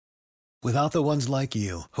Without the ones like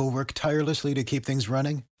you, who work tirelessly to keep things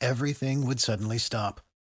running, everything would suddenly stop.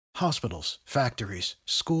 Hospitals, factories,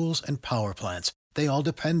 schools, and power plants, they all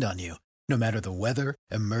depend on you. No matter the weather,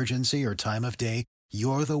 emergency, or time of day,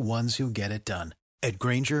 you're the ones who get it done. At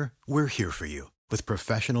Grainger, we're here for you with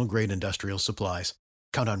professional-grade industrial supplies.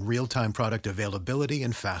 Count on real-time product availability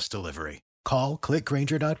and fast delivery. Call, click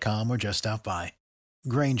Grainger.com, or just stop by.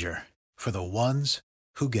 Grainger, for the ones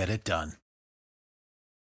who get it done.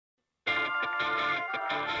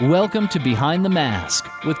 Welcome to Behind the Mask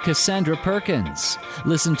with Cassandra Perkins.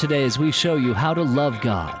 Listen today as we show you how to love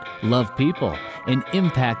God, love people, and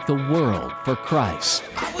impact the world for Christ.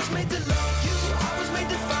 I was made to love you. I was made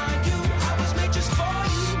to find you. I was made just for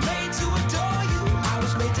you. Made to adore you. I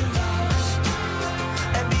was made to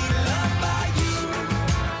love and be loved by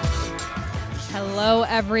you. Hello,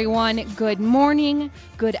 everyone. Good morning,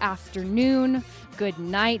 good afternoon, good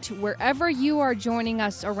night, wherever you are joining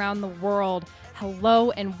us around the world. Hello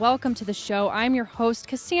and welcome to the show. I'm your host,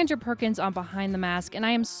 Cassandra Perkins on Behind the Mask, and I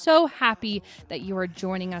am so happy that you are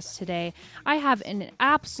joining us today. I have an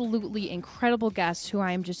absolutely incredible guest who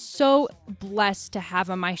I am just so blessed to have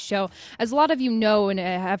on my show. As a lot of you know and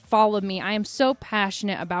have followed me, I am so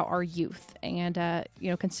passionate about our youth. And,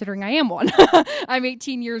 considering I am one, I'm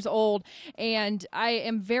 18 years old, and I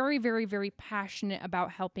am very, very, very passionate about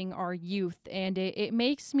helping our youth. And it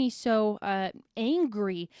makes me so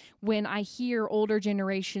angry when I hear older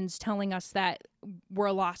generations telling us that we're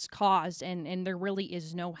a lost cause and there really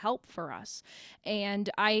is no help for us. And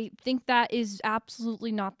I think that is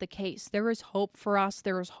absolutely not the case. There is hope for us.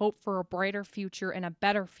 There is hope for a brighter future and a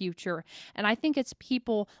better future. And I think it's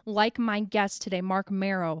people like my guest today, Mark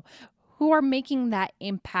Marrow, who are making that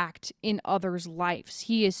impact in others' lives.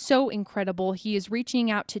 He is so incredible. He is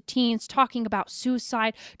reaching out to teens, talking about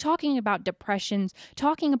suicide, talking about depressions,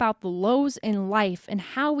 talking about the lows in life and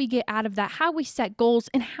how we get out of that, how we set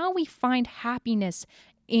goals, and how we find happiness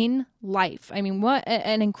in life. I mean, what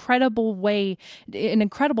an incredible way, an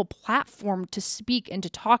incredible platform to speak and to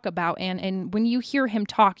talk about. And when you hear him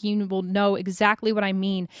talk, you will know exactly what I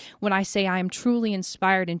mean when I say I am truly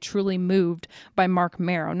inspired and truly moved by Mark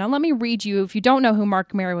Marrow. Now, let me read you, if you don't know who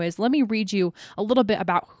Mark Marrow is, let me read you a little bit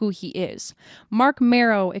about who he is. Mark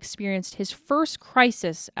Marrow experienced his first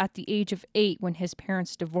crisis at the age of 8 when his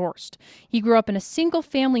parents divorced. He grew up in a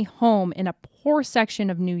single-family home in a poor section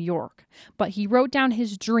of New York, but he wrote down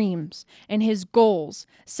his dreams and his goals,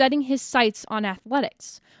 setting his sights on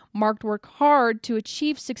athletics. Mark worked hard to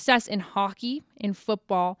achieve success in hockey, in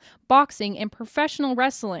football, boxing, and professional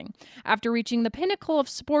wrestling. After reaching the pinnacle of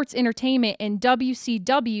sports entertainment in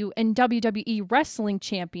WCW and WWE wrestling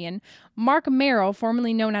champion, Mark Marrow,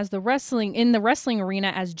 formerly known as the wrestling arena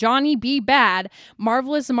as Johnny B. Bad,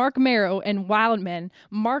 Marvelous Mark Marrow, and Wildman,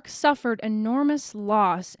 Mark suffered enormous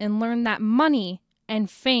loss and learned that money and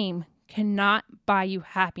fame cannot buy you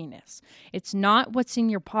happiness. It's not what's in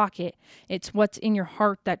your pocket, it's what's in your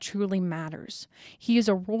heart that truly matters. He is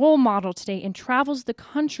a role model today and travels the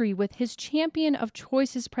country with his Champion of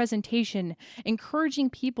Choices presentation, encouraging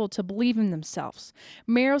people to believe in themselves.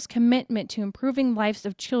 Marrow's commitment to improving lives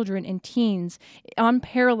of children and teens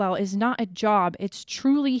unparalleled is not a job, it's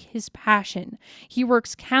truly his passion. He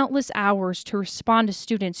works countless hours to respond to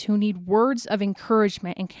students who need words of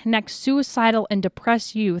encouragement and connect suicidal and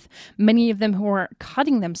depressed youth, many of them who are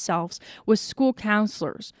cutting themselves, with school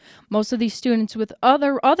counselors. Most of these students with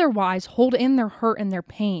otherwise hold in their hurt and their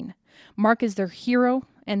pain. Mark is their hero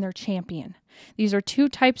and their champion. There are two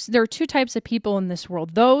types of people in this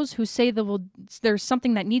world. Those who say there's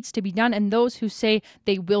something that needs to be done, and those who say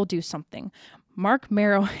they will do something. Mark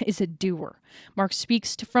Marrow is a doer. Mark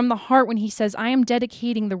speaks from the heart when he says, I am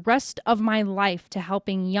dedicating the rest of my life to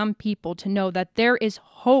helping young people to know that there is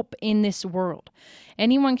hope in this world.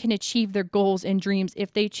 Anyone can achieve their goals and dreams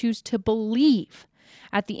if they choose to believe.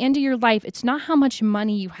 At the end of your life, it's not how much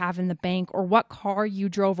money you have in the bank or what car you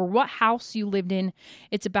drove or what house you lived in.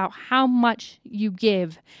 It's about how much you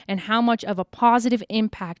give and how much of a positive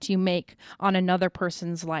impact you make on another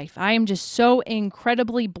person's life. I am just so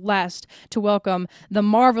incredibly blessed to welcome the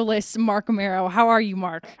marvelous Mark Marrow. How are you,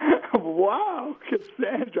 Mark? Wow,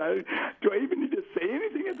 Cassandra. Do I even need to say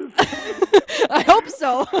anything at this point? I hope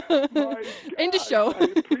so. End of show. I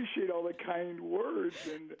appreciate all the kind words.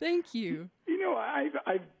 And thank you.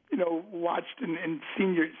 I've watched and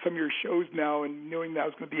seen some of your shows now, and knowing that I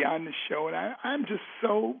was going to be on this show, and I'm just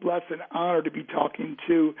so blessed and honored to be talking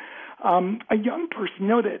to a young person,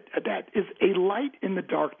 that is a light in the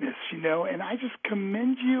darkness, and I just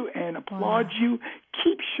commend you and applaud you.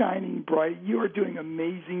 keep shining bright. You are doing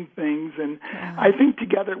amazing things, and I think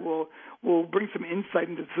together we'll bring some insight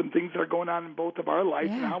into some things that are going on in both of our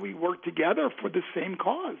lives and how we work together for the same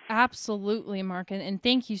cause. Absolutely, Mark, and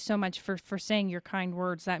thank you so much for saying your kind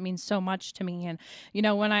words. That means so much to me. And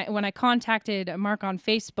when I contacted Mark on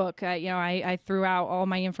Facebook, I threw out all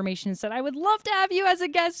my information and said I would love to have you as a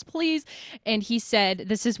guest, please. And he said,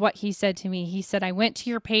 this is what he said to me. He said, I went to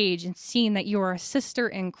your page and seen that you are a sister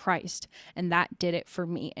in Christ, and that did it for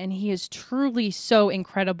me. And he is truly so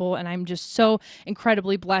incredible, and I'm just so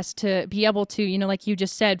incredibly blessed to be able to, like you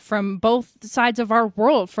just said, from both sides of our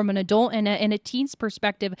world, from an adult and a teen's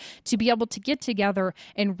perspective, to be able to get together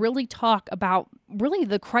and really talk about really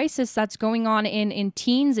the crisis that's going on in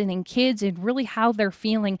teens and in kids, and really how they're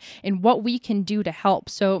feeling and what we can do to help.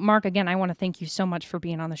 So, Mark, again, I want to thank you so much for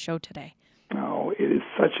being on the show today. Oh, it is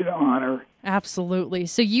such an honor. Absolutely.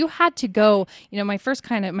 So you had to go, my first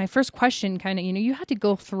question, you had to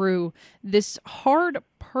go through this hard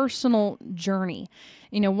personal journey.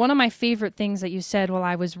 One of my favorite things that you said while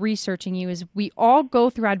I was researching you is we all go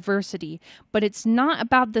through adversity, but it's not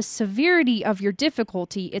about the severity of your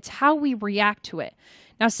difficulty, it's how we react to it.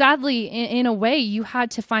 Now, sadly, in a way, you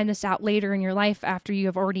had to find this out later in your life after you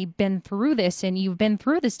have already been through this and you've been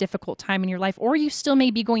through this difficult time in your life, or you still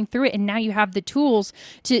may be going through it and now you have the tools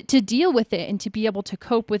to deal with it and to be able to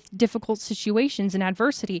cope with difficult situations and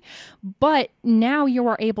adversity. But now you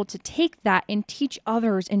are able to take that and teach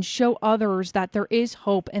others and show others that there is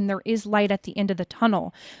hope and there is light at the end of the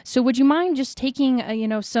tunnel. So would you mind just taking,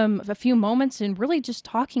 a few moments and really just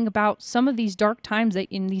talking about some of these dark times that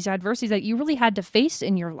in these adversities that you really had to face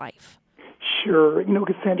in your life? Sure.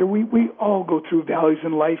 Cassandra, we all go through valleys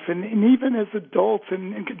in life, and even as adults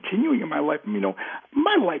and continuing in my life,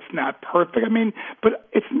 my life's not perfect. But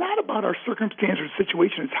it's not about our circumstance or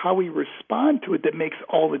situation. It's how we respond to it that makes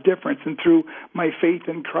all the difference. And through my faith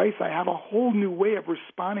in Christ, I have a whole new way of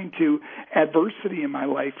responding to adversity in my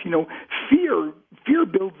life. Fear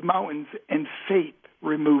builds mountains, and faith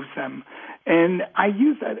removes them. And I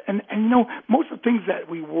use that, and most of the things that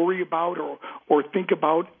we worry about or think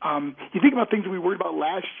about, you think about things that we worried about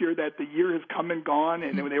last year, that the year has come and gone,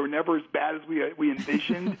 and they were never as bad as we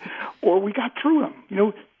envisioned, or we got through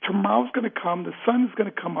them. Tomorrow's going to come, the sun's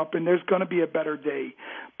going to come up, and there's going to be a better day.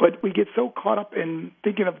 But we get so caught up in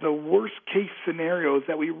thinking of the worst case scenarios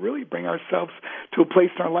that we really bring ourselves to a place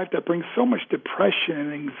in our life that brings so much depression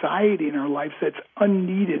and anxiety in our lives that's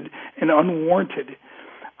unneeded and unwarranted.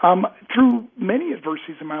 Through many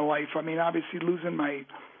adversities in my life, obviously losing my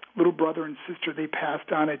little brother and sister, they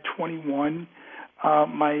passed on at 21.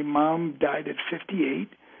 My mom died at 58.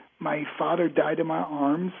 My father died in my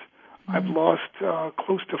arms. I've lost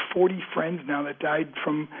close to 40 friends now that died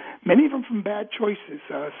from, many of them from bad choices,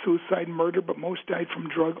 suicide and murder, but most died from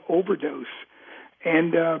drug overdose.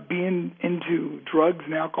 And being into drugs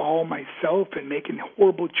and alcohol myself and making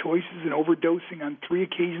horrible choices and overdosing on 3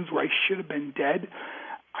 occasions where I should have been dead,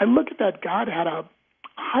 I look at that God had a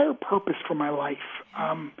higher purpose for my life.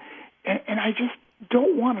 And I just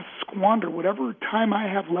don't want to squander whatever time I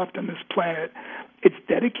have left on this planet. It's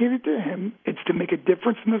dedicated to Him. It's to make a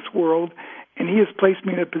difference in this world. And He has placed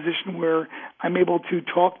me in a position where I'm able to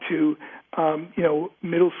talk to,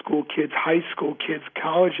 middle school kids, high school kids,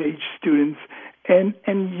 college-age students, and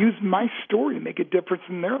use my story to make a difference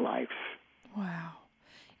in their lives. Wow.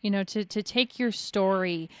 To take your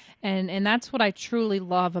story, and that's what I truly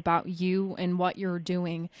love about you and what you're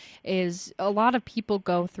doing, is a lot of people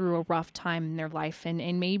go through a rough time in their life,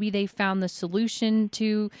 and maybe they found the solution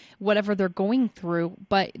to whatever they're going through,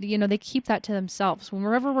 but, they keep that to themselves.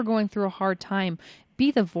 Whenever we're going through a hard time, be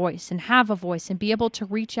the voice and have a voice and be able to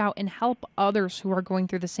reach out and help others who are going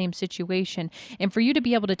through the same situation. And for you to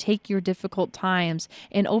be able to take your difficult times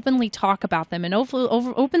and openly talk about them and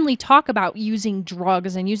openly talk about using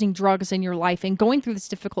drugs and using drugs in your life and going through this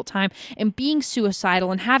difficult time and being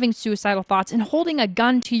suicidal and having suicidal thoughts and holding a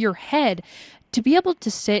gun to your head, to be able to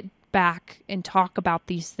sit back and talk about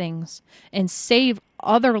these things and save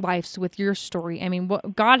other lives with your story.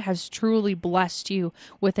 What God has truly blessed you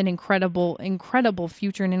with an incredible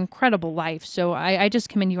future and incredible life. So I just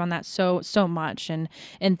commend you on that so much, and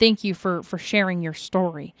thank you for sharing your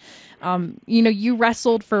story. You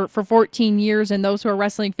wrestled for 14 years, and those who are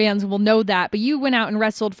wrestling fans will know that, but you went out and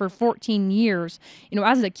wrestled for 14 years.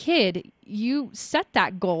 As a kid, you set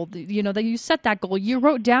that goal, you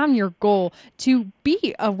wrote down your goal to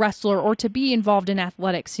be a wrestler or to be involved in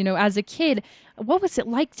athletics. As a kid, what was it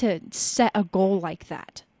like to set a goal like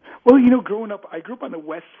that? Well, growing up, I grew up on the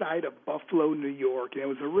west side of Buffalo, New York, and it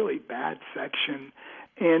was a really bad section.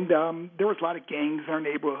 And there was a lot of gangs in our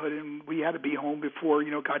neighborhood, and we had to be home before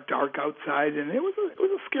it got dark outside. And it was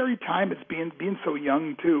a scary time. It's being so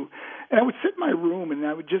young too. And I would sit in my room, and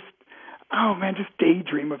I would just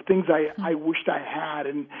daydream of things I wished I had,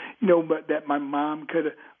 and but that my mom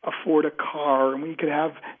could afford a car, and we could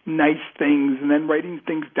have nice things, and then writing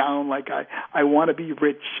things down like I want to be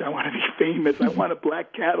rich, I want to be famous, I want a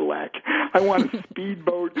black Cadillac, I want a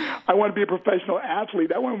speedboat, I want to be a professional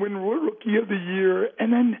athlete, I want to win Rookie of the Year,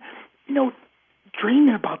 and then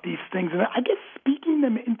dreaming about these things, and I guess speaking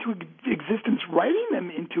them into existence, writing them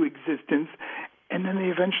into existence, and then they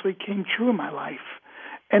eventually came true in my life.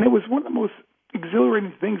 And it was one of the most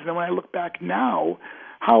exhilarating things. And when I look back now,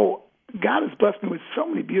 how God has blessed me with so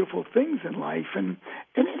many beautiful things in life. And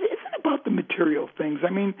it isn't about the material things. I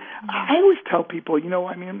mean, I always tell people,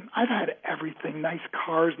 I've had everything, nice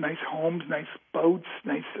cars, nice homes, nice boats,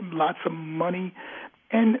 lots of money.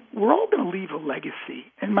 And we're all going to leave a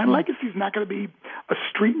legacy. And my legacy is not going to be a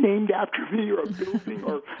street named after me or a building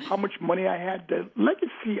or how much money I had. The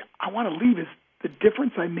legacy I want to leave is the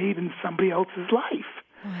difference I made in somebody else's life.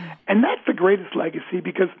 And that's the greatest legacy,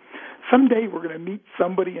 because someday we're going to meet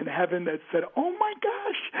somebody in heaven that said, oh, my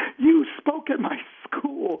gosh, you spoke at my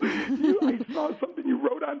school. I saw something you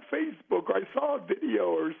wrote on Facebook, or I saw a video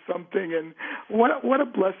or something. And what a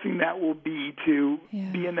blessing that will be to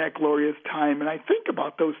be in that glorious time. And I think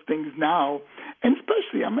about those things now, and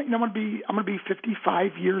especially I'm going to be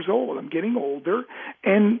 55 years old. I'm getting older,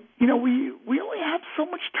 and we only have so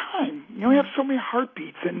much time. You only have so many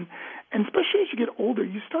heartbeats, and especially as you get older,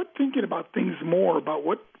 you start thinking about things more, about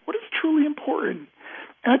what is truly important.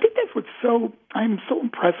 And I think that's I'm so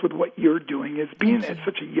impressed with what you're doing, is being at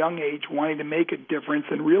such a young age, wanting to make a difference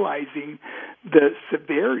and realizing the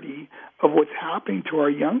severity of what's happening to our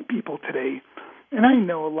young people today. And I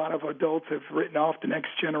know a lot of adults have written off the next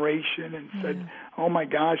generation and said, oh my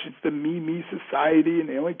gosh, it's the me society, and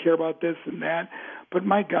they only care about this and that. But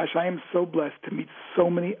my gosh, I am so blessed to meet so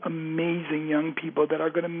many amazing young people that are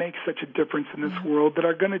going to make such a difference in this world, that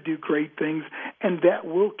are going to do great things, and that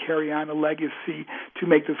will carry on a legacy to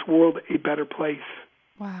make this world a better place.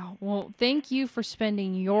 Wow. Well, thank you for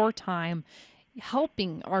spending your time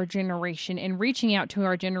helping our generation and reaching out to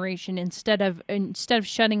our generation instead of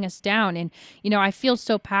shutting us down. And I feel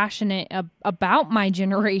so passionate about my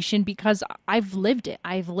generation because I've lived it.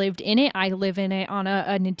 I've lived in it. I live in it on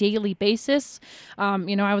a daily basis.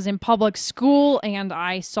 I was in public school, and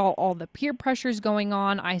I saw all the peer pressures going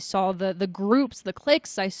on. I saw the groups, the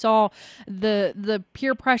cliques. I saw the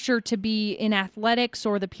peer pressure to be in athletics,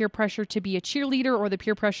 or the peer pressure to be a cheerleader, or the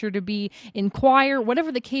peer pressure to be in choir.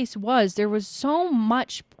 Whatever the case was, there was so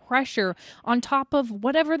much pressure on top of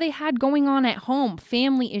whatever they had going on at home,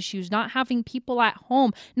 family issues, not having people at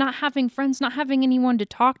home, not having friends, not having anyone to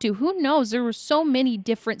talk to. Who knows? There were so many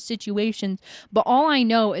different situations, but all I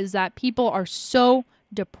know is that people are so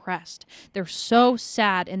depressed. They're so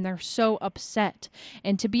sad, and they're so upset.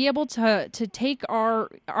 And to be able to take our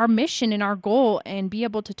mission and our goal and be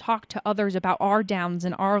able to talk to others about our downs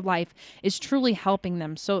in our life is truly helping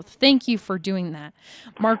them. So thank you for doing that.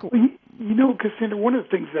 Mark. Cassandra, one of the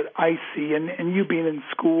things that I see, and you being in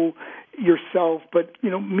school yourself, but,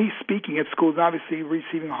 me speaking at schools, obviously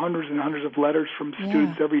receiving hundreds and hundreds of letters from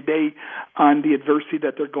students every day on the adversity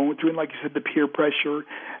that they're going through, and like you said, the peer pressure.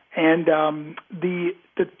 And the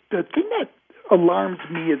thing that alarms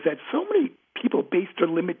me is that so many people base their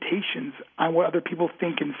limitations on what other people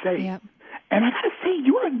think and say. Yep. And I got to say,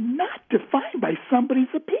 you are not defined by somebody's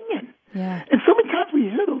opinion. Yeah. And so many times we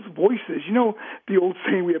hear those voices. The old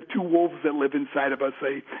saying, we have two wolves that live inside of us,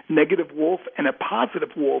 a negative wolf and a positive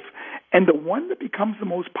wolf. And the one that becomes the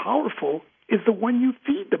most powerful is the one you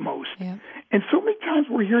feed the most. Yeah. And so many times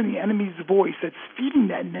we're hearing the enemy's voice that's feeding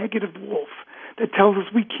that negative wolf that tells us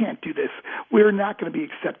we can't do this. We're not going to be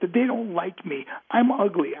accepted. They don't like me. I'm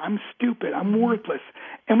ugly. I'm stupid. I'm worthless.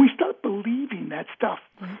 And we start believing that stuff.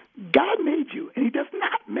 God made you, and he does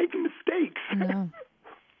not make mistakes.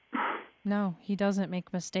 No, he doesn't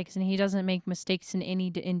make mistakes, and he doesn't make mistakes in any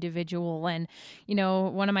individual. And,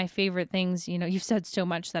 one of my favorite things, you've said so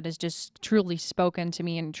much that has just truly spoken to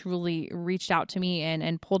me and truly reached out to me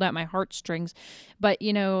and pulled at my heartstrings. But,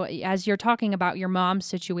 as you're talking about your mom's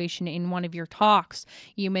situation in one of your talks,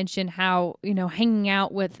 you mentioned how, hanging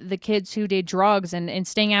out with the kids who did drugs and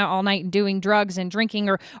staying out all night and doing drugs and drinking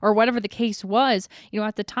or whatever the case was,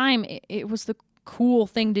 at the time, it was the cool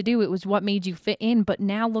thing to do. It was what made you fit in. But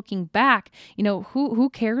now looking back, who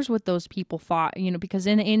cares what those people thought? Because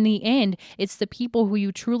in the end, it's the people who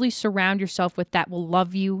you truly surround yourself with that will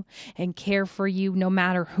love you and care for you, no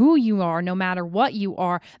matter who you are, no matter what you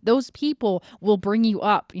are. Those people will bring you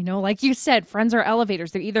up. Like you said, friends are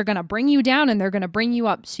elevators. They're either going to bring you down and they're going to bring you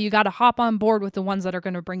up. So you got to hop on board with the ones that are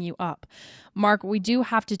going to bring you up. Mark, we do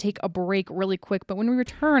have to take a break really quick, but when we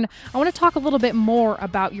return, I want to talk a little bit more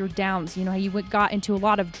about your downs. How you got into a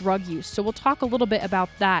lot of drug use. So we'll talk a little bit about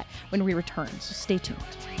that when we return. So stay tuned.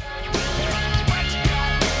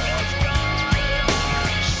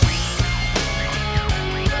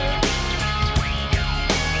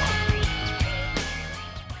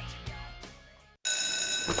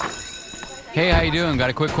 Hey, how you doing? Got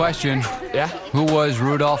a quick question. Yeah? Who was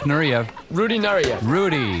Rudolf Nureyev? Rudy Nureyev.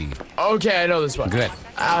 Rudy. Okay, I know this one. Good.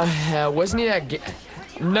 Wasn't he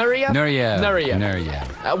Nureyev?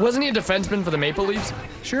 Nureyev. Wasn't he a defenseman for the Maple Leafs?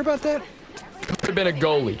 Sure about that? Could have been a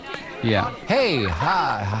goalie. Yeah. Hey,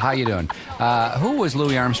 how you doing? Who was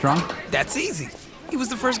Louis Armstrong? That's easy. He was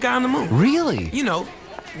the first guy on the moon. Really?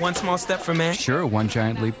 One small step for man. Sure, one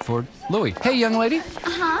giant leap forward. Louis. Hey, young lady.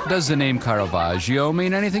 Uh-huh. Does the name Caravaggio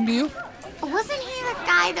mean anything to you? Wasn't he the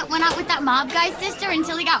guy that went out with that mob guy's sister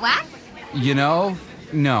until he got whacked?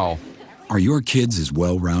 No. Are your kids as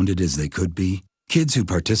well-rounded as they could be? Kids who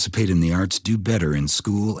participate in the arts do better in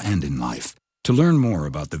school and in life. To learn more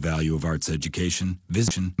about the value of arts education,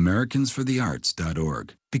 visit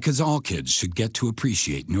AmericansForTheArts.org. Because all kids should get to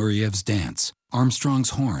appreciate Nureyev's dance,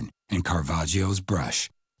 Armstrong's horn, and Caravaggio's brush.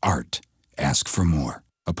 Art. Ask for more.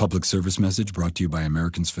 A public service message brought to you by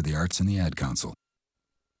Americans for the Arts and the Ad Council.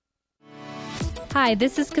 Hi,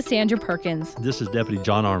 this is Cassandra Perkins. This is Deputy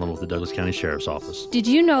John Arnold with the Douglas County Sheriff's Office. Did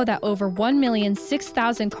you know that over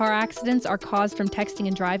 1,006,000 car accidents are caused from texting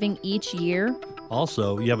and driving each year?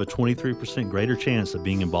 Also, you have a 23% greater chance of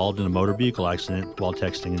being involved in a motor vehicle accident while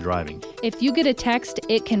texting and driving. If you get a text,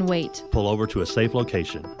 it can wait. Pull over to a safe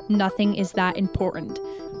location. Nothing is that important.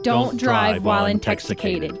 Don't drive while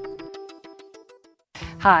intoxicated.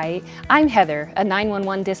 Hi, I'm Heather, a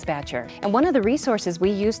 911 dispatcher, and one of the resources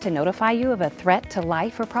we use to notify you of a threat to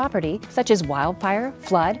life or property, such as wildfire,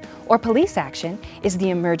 flood, or police action, is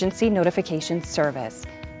the Emergency Notification Service.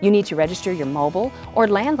 You need to register your mobile or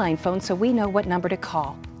landline phone so we know what number to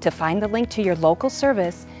call. To find the link to your local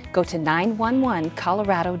service, go to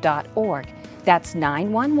 911colorado.org. That's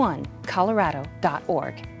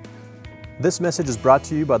 911colorado.org. This message is brought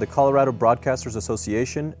to you by the Colorado Broadcasters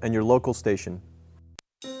Association and your local station.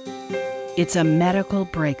 It's a medical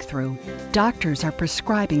breakthrough. Doctors are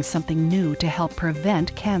prescribing something new to help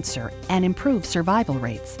prevent cancer and improve survival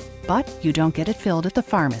rates. But you don't get it filled at the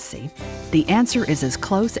pharmacy. The answer is as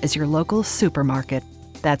close as your local supermarket.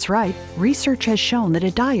 That's right, research has shown that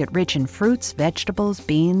a diet rich in fruits, vegetables,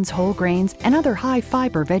 beans, whole grains, and other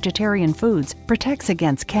high-fiber vegetarian foods protects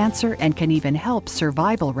against cancer and can even help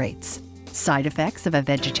survival rates. Side effects of a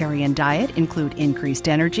vegetarian diet include increased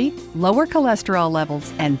energy, lower cholesterol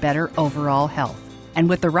levels, and better overall health. And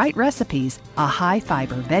with the right recipes, a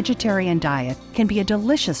high-fiber vegetarian diet can be a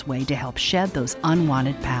delicious way to help shed those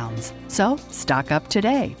unwanted pounds. So, stock up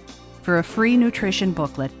today. For a free nutrition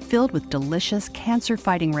booklet filled with delicious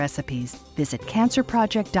cancer-fighting recipes, visit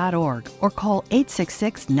cancerproject.org or call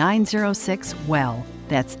 866-906-WELL.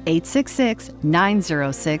 That's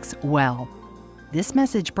 866-906-WELL. This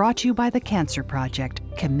message brought to you by the Cancer Project,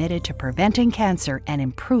 committed to preventing cancer and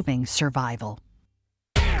improving survival.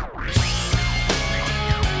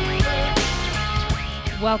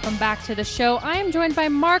 Welcome back to the show. I am joined by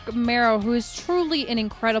Mark Marrow, who is truly an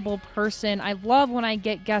incredible person. I love when I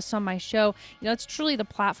get guests on my show. It's truly the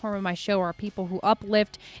platform of my show are people who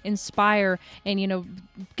uplift, inspire, and,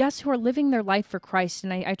 guests who are living their life for Christ.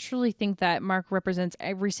 And I truly think that Mark represents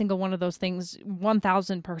every single one of those things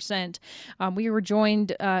 1,000%. We were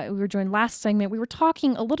joined last segment. We were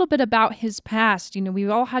talking a little bit about his past. We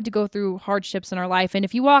all had to go through hardships in our life. And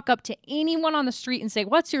if you walk up to anyone on the street and say,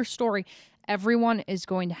 "What's your story?" Everyone is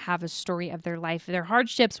going to have a story of their life, their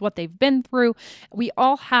hardships, what they've been through. We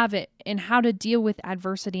all have it, and how to deal with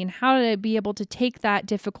adversity and how to be able to take that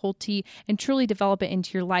difficulty and truly develop it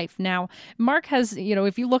into your life. Now, Mark has,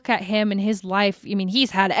 if you look at him and his life,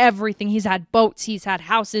 he's had everything. He's had boats, he's had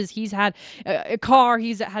houses, he's had a car,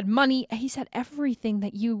 he's had money. He's had everything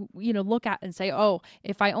that you look at and say, oh,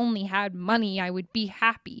 if I only had money, I would be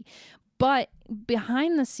happy. But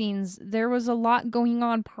behind the scenes, there was a lot going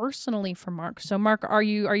on personally for Mark. So, Mark, are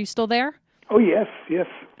you still there? Oh, yes.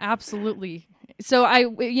 Absolutely. So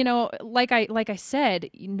like I said,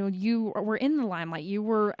 you were in the limelight. You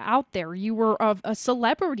were out there. You were a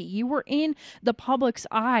celebrity. You were in the public's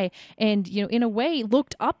eye, and in a way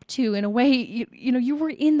looked up to. In a way, you were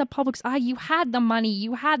in the public's eye. You had the money.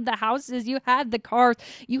 You had the houses. You had the cars.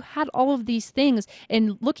 You had all of these things.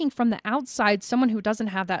 And looking from the outside, someone who doesn't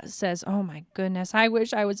have that says, "Oh my goodness, I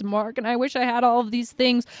wish I was Mark, and I wish I had all of these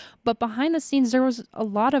things." But behind the scenes, there was a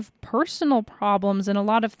lot of personal problems and a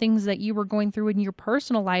lot of things that you were going through in your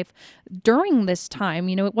personal life during this time.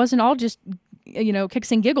 It wasn't all just,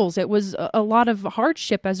 kicks and giggles. It was a lot of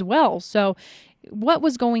hardship as well. So what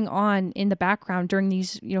was going on in the background during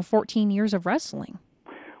these, 14 years of wrestling?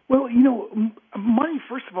 Well, money,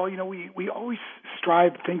 first of all, we always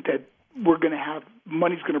strive to think that we're going to have,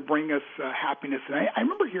 money's going to bring us happiness. And I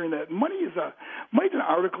remember hearing that money's an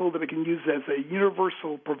article that I can use as a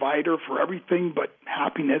universal provider for everything but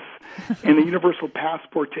happiness and a universal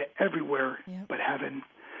passport to everywhere but heaven.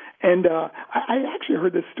 And I actually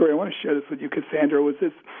heard this story. I want to share this with you, Cassandra. It was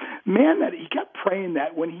this man that he kept praying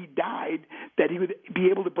that when he died that he would be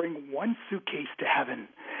able to bring one suitcase to heaven.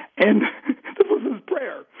 And this was his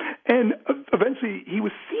prayer. And eventually he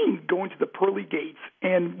was seen going to the pearly gates,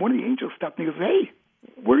 and one of the angels stopped and he goes, "Hey,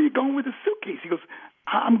 where are you going with the suitcase?" He goes,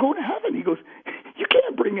 "I'm going to heaven." He goes, "You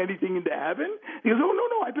can't bring anything into heaven." He goes, "Oh,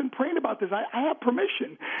 no, I've been praying about this. I have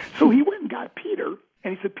permission." So he went and got Peter,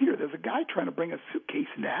 and he said, "Peter, there's a guy trying to bring a suitcase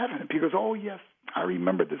into heaven." And Peter goes, "Oh, yes, I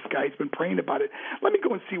remember this guy. He's been praying about it. Let me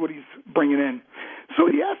go and see what he's bringing in." So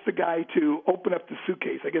he asked the guy to open up the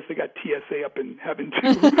suitcase. I guess they got TSA up in heaven, too.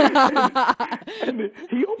 and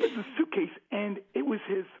he opens the suitcase, and it was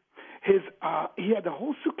he had the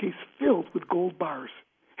whole suitcase filled with gold bars.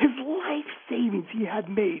 His life savings he had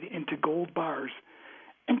made into gold bars.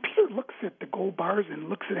 And Peter looks at the gold bars and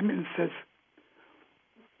looks at him and says,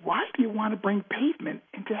 "Why do you want to bring pavement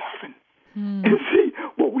into heaven?" And see,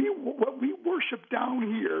 what we worship down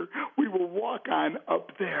here, we will walk on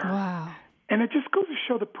up there. Wow. And it just goes to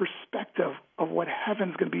show the perspective of what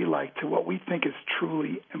heaven's going to be like to what we think is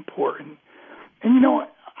truly important. And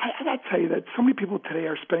I got to tell you that so many people today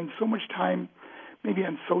are spending so much time maybe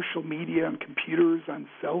on social media, on computers, on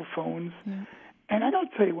cell phones. Yeah. And I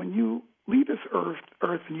got to tell you, when you leave this earth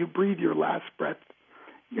and you breathe your last breath,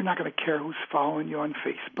 you're not going to care who's following you on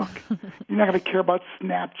Facebook. You're not going to care about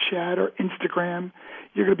Snapchat or Instagram.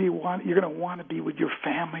 You're going to want to be with your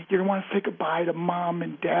family. You're going to want to say goodbye to mom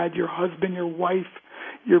and dad, your husband, your wife,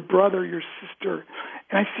 your brother, your sister.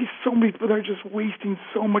 And I see so many people that are just wasting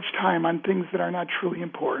so much time on things that are not truly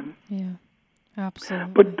important. Yeah,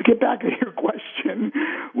 absolutely. But to get back to your question,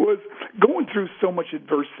 was going through so much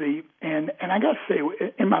adversity, and I got to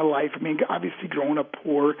say, in my life, I mean, obviously growing up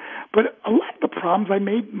poor, but a lot of the problems I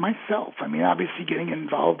made myself. I mean, obviously getting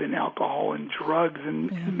involved in alcohol and drugs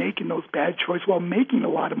and making those bad choices while making a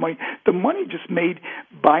lot of money. The money just made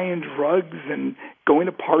buying drugs and going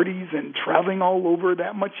to parties and traveling all over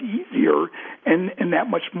that much easier and that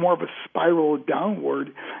much more of a spiral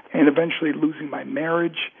downward, and eventually losing my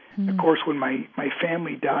marriage. Of course, when my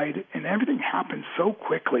family died, and everything happened so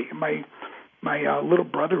quickly. My little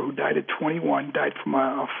brother, who died at 21, died from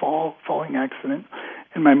a falling accident,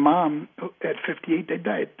 and my mom at 58, they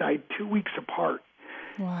died 2 weeks apart.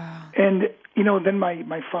 Wow. And then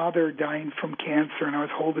my father dying from cancer, and I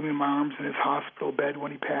was holding him in my arms in his hospital bed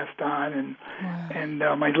when he passed on, and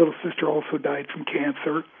my little sister also died from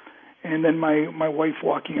cancer, and then my wife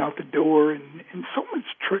walking out the door, and so much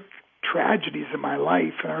tragedies in my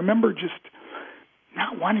life. And I remember just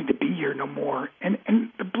not wanting to be here no more. And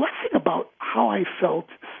the blessing about how I felt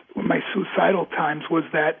in my suicidal times was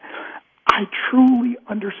that I truly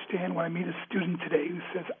understand when I meet a student today who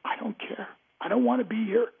says, "I don't care. I don't want to be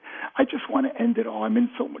here. I just want to end it all. I'm in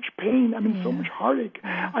so much pain. I'm in so much heartache.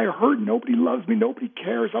 I hurt. Nobody loves me. Nobody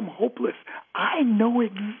cares. I'm hopeless." I know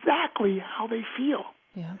exactly how they feel.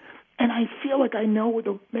 Yeah. And I feel like I know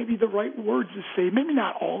maybe the right words to say. Maybe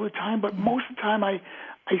not all the time, but most of the time I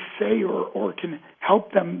say or can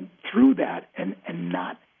help them through that and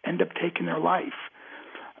not end up taking their life.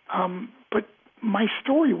 But my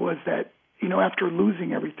story was that, after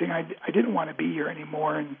losing everything, I didn't want to be here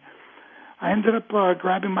anymore. And I ended up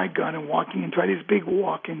grabbing my gun and walking into these big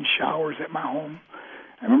walk-in showers at my home.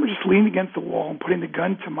 I remember just leaning against the wall and putting the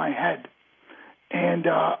gun to my head. And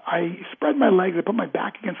I spread my legs, I put my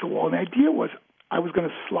back against the wall, and the idea was I was going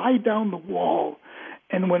to slide down the wall,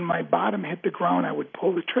 and when my bottom hit the ground, I would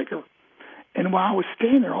pull the trigger. And while I was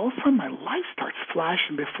staying there, all of a sudden my life starts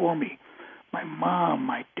flashing before me. My mom,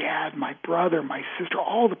 my dad, my brother, my sister,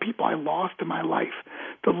 all the people I lost in my life,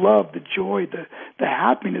 the love, the joy, the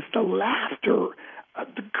happiness, the laughter,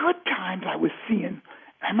 the good times I was seeing.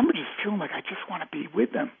 I remember just feeling like I just want to be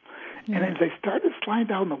with them. And as I started sliding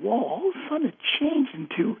down the wall, all of a sudden it changed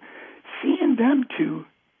into seeing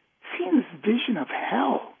this vision of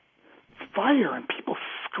hell, fire, and people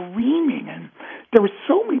screaming. And there were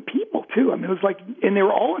so many people, too. I mean, it was like, and they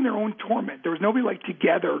were all in their own torment. There was nobody like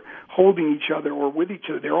together holding each other or with each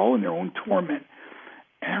other. They were all in their own torment.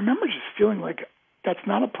 And I remember just feeling like that's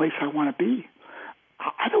not a place I want to be.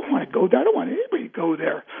 I don't want to go there. I don't want anybody to go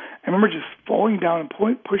there. I remember just falling down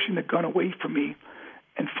and pushing the gun away from me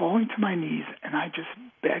and falling to my knees, and I just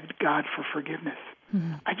begged God for forgiveness.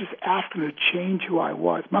 Mm-hmm. I just asked him to change who I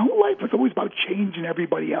was. My whole life was always about changing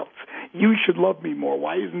everybody else. You should love me more.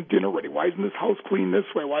 Why isn't dinner ready? Why isn't this house clean this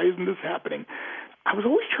way? Why isn't this happening? I was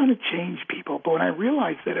always trying to change people, but when I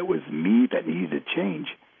realized that it was me that needed to change,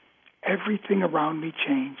 everything around me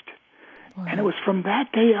changed. Wow. And it was from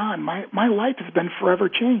that day on, my life has been forever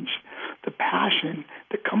changed. The passion,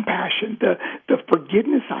 the compassion, the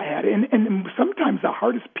forgiveness I had. And sometimes the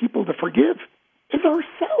hardest people to forgive is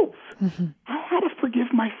ourselves. Mm-hmm. I had to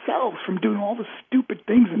forgive myself from doing all the stupid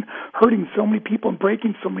things and hurting so many people and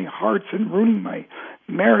breaking so many hearts and ruining my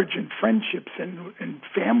marriage and friendships and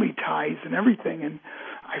family ties and everything. And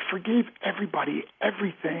I forgave everybody,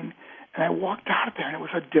 everything. And I walked out of there, and it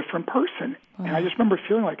was a different person. Wow. And I just remember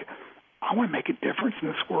feeling like, I want to make a difference in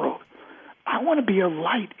this world. I want to be a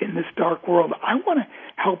light in this dark world. I want to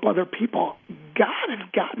help other people. God has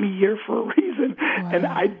got me here for a reason, and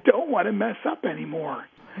I don't want to mess up anymore.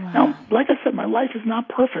 Wow. Now, like I said, my life is not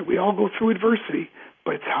perfect. We all go through adversity,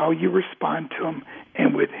 but it's how you respond to him.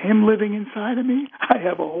 And with him living inside of me, I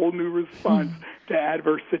have a whole new response to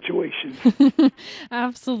adverse situations.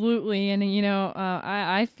 Absolutely. And,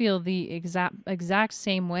 I feel the exact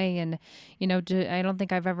same way. And, I don't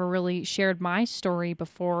think I've ever really shared my story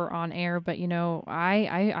before on air, but,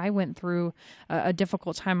 I went through a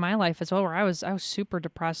difficult time in my life as well, where I was super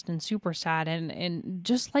depressed and super sad. And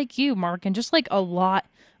just like you, Mark, and just like a lot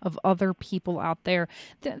of other people out there,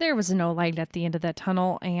 there was no light at the end of that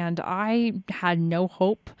tunnel, and I had no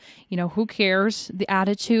hope. Who cares? The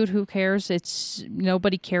attitude, who cares? It's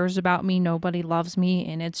nobody cares about me, nobody loves me,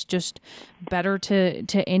 and it's just better to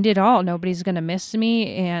end it all. Nobody's going to miss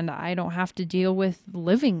me, and I don't have to deal with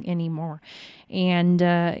living anymore. And,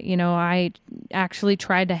 I actually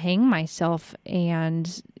tried to hang myself,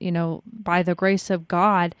 and, by the grace of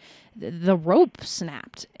God, the rope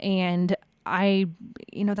snapped, and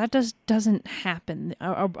that doesn't happen.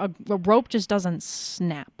 A rope just doesn't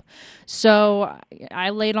snap. So I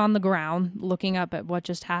laid on the ground looking up at what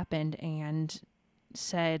just happened and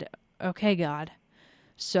said, okay, God,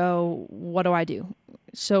 so what do I do?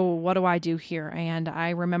 So what do I do here? And I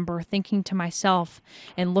remember thinking to myself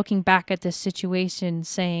and looking back at this situation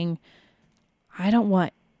saying, I don't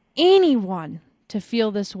want anyone to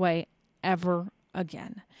feel this way ever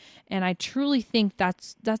again. And I truly think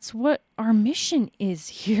that's what our mission is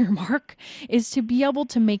here, Mark, is to be able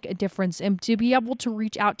to make a difference and to be able to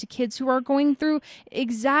reach out to kids who are going through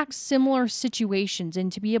exact similar situations,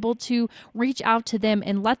 and to be able to reach out to them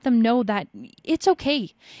and let them know that it's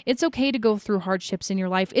okay. It's okay to go through hardships in your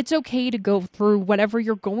life. It's okay to go through whatever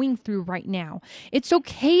you're going through right now. It's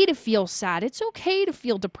okay to feel sad. It's okay to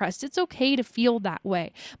feel depressed. It's okay to feel that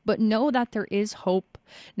way. But know that there is hope.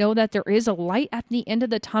 Know that there is a light at the end of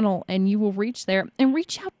the tunnel, and you will reach there, and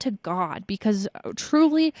reach out to God, because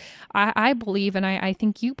truly I believe, and I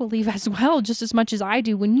think you believe as well, just as much as I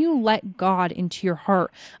do, when you let God into your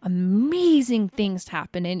heart, amazing things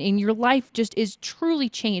happen, and your life just is truly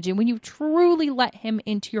changed. And when you truly let him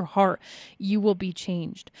into your heart, you will be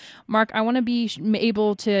changed. Mark, I want to be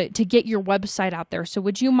able to get your website out there. So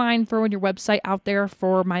would you mind throwing your website out there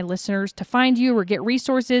for my listeners to find you or get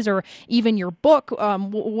resources, or even your book,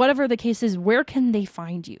 whatever the case is? Where can they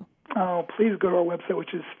find you? Oh, please go to our website,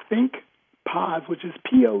 which is ThinkPoz, which is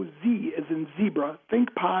P-O-Z as in zebra,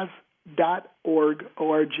 thinkpoz.org,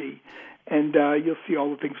 O-R-G. And you'll see all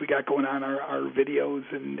the things we got going on, our videos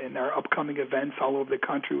and our upcoming events all over the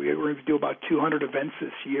country. We're going to do about 200 events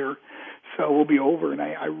this year, so we'll be over. And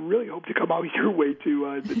I really hope to come out your way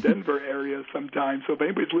to the Denver area sometime. So if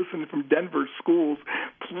anybody's listening from Denver schools,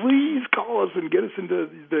 please call us and get us into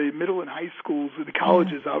the middle and high schools and the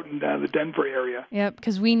colleges out in the Denver area. Yep,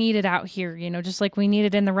 because we need it out here, just like we need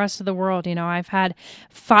it in the rest of the world. I've had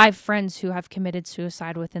 5 friends who have committed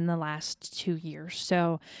suicide within the last 2 years.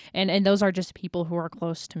 So, and those are just people who are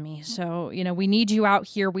close to me. So, we need you out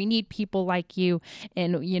here. We need people like you,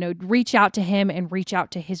 and, reach out to him and reach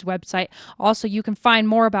out to his website. Also, you can find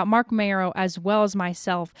more about Mark Marrow as well as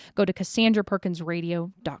myself. Go to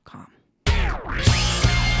CassandraPerkinsRadio.com.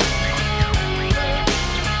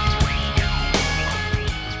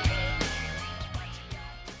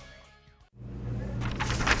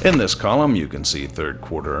 In this column, you can see third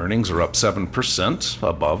quarter earnings are up 7%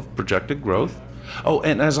 above projected growth. Oh,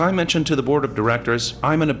 and as I mentioned to the board of directors,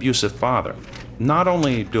 I'm an abusive father. Not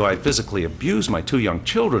only do I physically abuse my 2 young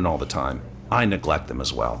children all the time, I neglect them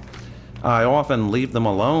as well. I often leave them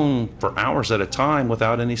alone for hours at a time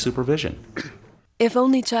without any supervision. If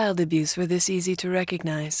only child abuse were this easy to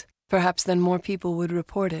recognize, perhaps then more people would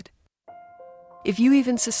report it. If you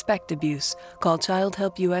even suspect abuse, call Child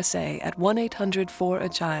Help USA at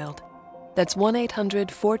 1-800-4-A-CHILD. That's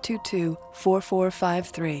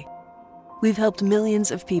 1-800-422-4453. We've helped millions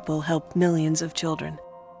of people help millions of children.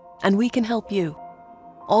 And we can help you.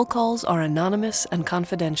 All calls are anonymous and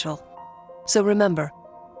confidential. So remember,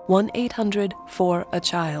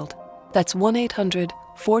 1-800-4-A-CHILD. That's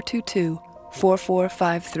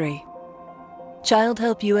 1-800-422-4453. Child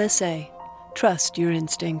Help USA. Trust your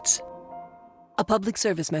instincts. A public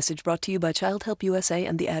service message brought to you by Child Help USA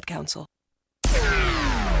and the Ad Council.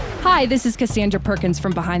 Hi, this is Cassandra Perkins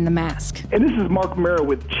from Behind the Mask. And this is Mark Mara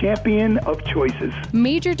with Champion of Choices.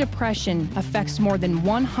 Major depression affects more than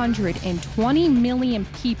 120 million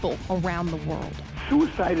people around the world.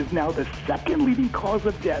 Suicide is now the second leading cause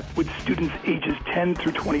of death with students ages 10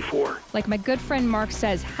 through 24. Like my good friend Mark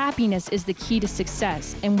says, happiness is the key to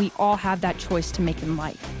success, and we all have that choice to make in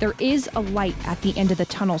life. There is a light at the end of the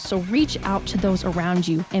tunnel, so reach out to those around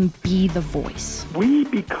you and be the voice. We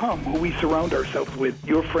become who we surround ourselves with.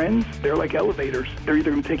 Your friends, they're like elevators. They're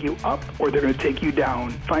either going to take you up or they're going to take you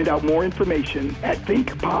down. Find out more information at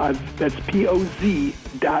ThinkPoz, that's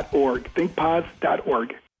POZ.org,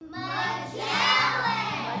 thinkpoz.org.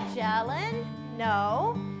 Magellan?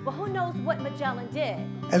 No. Well, who knows what Magellan did?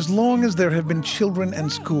 As long as there have been children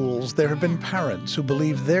and schools, there have been parents who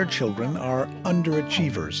believe their children are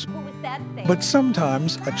underachievers. Who was that saying? But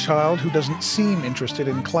sometimes a child who doesn't seem interested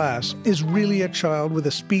in class is really a child with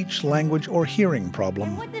a speech, language, or hearing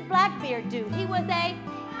problem. What did Blackbeard do? He was a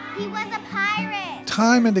pirate.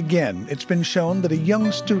 Time and again, it's been shown that a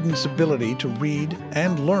young student's ability to read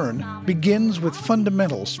and learn begins with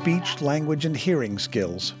fundamental speech, language, and hearing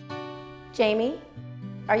skills. Jamie,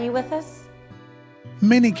 are you with us?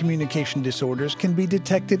 Many communication disorders can be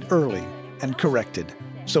detected early and corrected,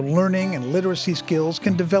 so learning and literacy skills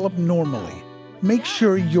can develop normally. Make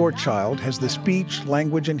sure your child has the speech,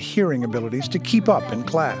 language, and hearing abilities to keep up in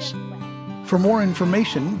class. For more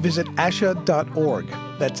information, visit asha.org.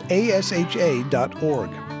 That's ASHA.org.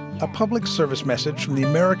 A public service message from the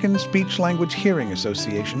American Speech Language Hearing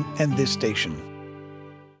Association and this station.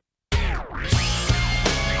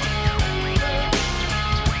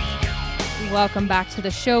 Welcome back to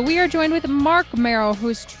the show. We are joined with Mark Merrow, who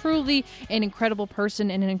is truly an incredible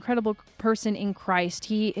person and an incredible person in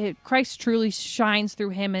Christ. Christ truly shines through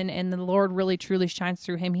him, and the Lord really truly shines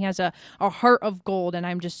through him. He has a heart of gold, and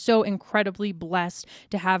I'm just so incredibly blessed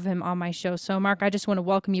to have him on my show. So, Mark, I just want to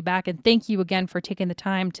welcome you back, and thank you again for taking the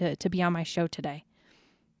time to be on my show today.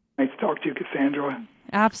 Nice to talk to you, Cassandra.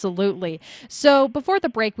 Absolutely. So before the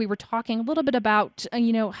break, we were talking a little bit about,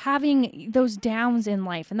 having those downs in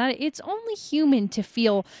life, and that it's only human to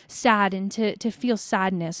feel sad and to feel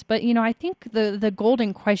sadness. But, I think the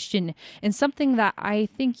golden question, and something that I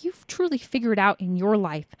think you've truly figured out in your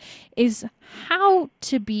life, is how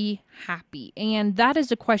to be happy. And that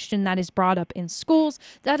is a question that is brought up in schools.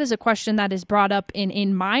 That is a question that is brought up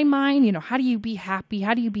in my mind. How do you be happy?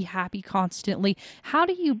 How do you be happy constantly? How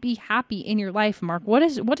do you be happy in your life, Mark? What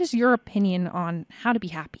is your opinion on how to be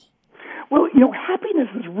happy? Well, happiness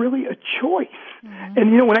is really a choice. Mm-hmm.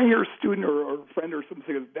 And, when I hear a student or a friend or something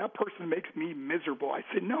say, that person makes me miserable, I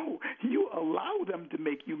say, no, you allow them to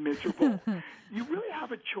make you miserable. You really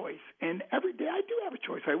have a choice. And every day I do have a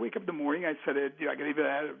choice. I wake up in the morning, I said, I can either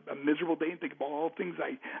have a miserable day and think about all the things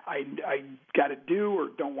I got to do or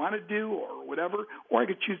don't want to do or whatever, or I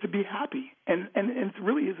could choose to be happy. And it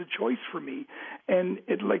really is a choice for me. And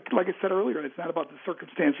it, like I said earlier, it's not about the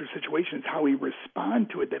circumstance or situation. It's how we respond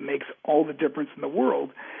to it that makes all the difference in the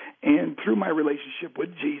world. And through my relationship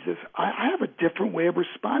with Jesus, I have a different way of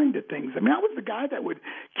responding to things. I mean, I was the guy that would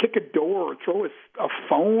kick a door or throw a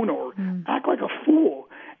phone or act like a fool.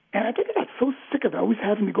 And I think I got so sick of always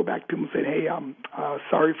having to go back to people and say, hey, I'm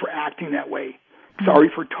sorry for acting that way. Sorry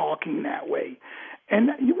for talking that way.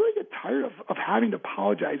 And you really get tired of having to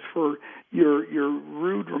apologize for your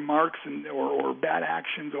rude remarks or bad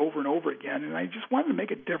actions over and over again. And I just wanted to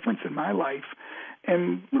make a difference in my life.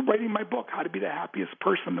 And writing my book, How to Be the Happiest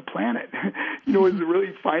Person on the Planet, is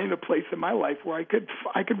really finding a place in my life where I could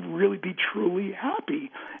really be truly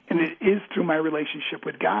happy. And it is through my relationship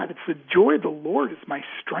with God. It's the joy of the Lord is my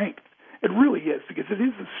strength. It really is, because it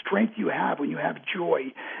is the strength you have when you have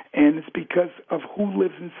joy, and it's because of who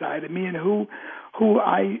lives inside of me and whose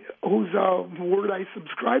word I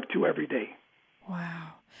subscribe to every day. Wow.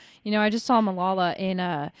 You know, I just saw Malala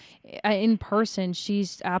in person.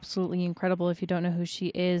 She's absolutely incredible. If you don't know who she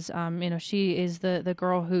is, you know, she is the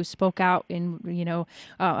girl who spoke out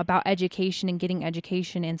about education and getting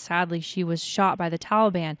education. And sadly, she was shot by the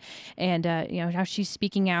Taliban. And you know, now she's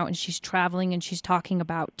speaking out and she's traveling and she's talking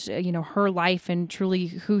about her life and truly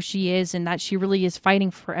who she is, and that she really is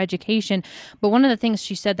fighting for education. But one of the things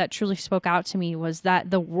she said that truly spoke out to me was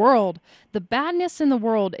that the badness in the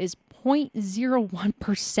world is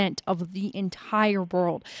 0.01% of the entire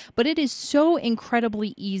world. But it is so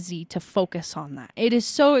incredibly easy to focus on that. It is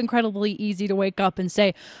so incredibly easy to wake up and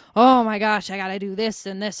say, oh my gosh, I got to do this,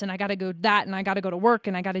 and I got to go that, and I got to go to work,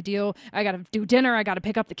 and I got to do dinner, I got to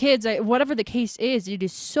pick up the kids. Whatever the case is, it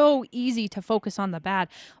is so easy to focus on the bad.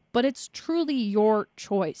 But it's truly your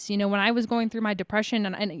choice. You know, when I was going through my depression,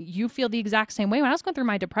 and you feel the exact same way, when I was going through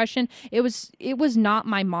my depression, it was not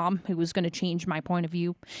my mom who was going to change my point of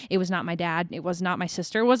view. It was not my dad. It was not my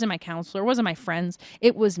sister. It wasn't my counselor. It wasn't my friends.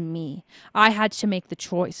 It was me. I had to make the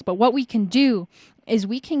choice. But what we can do is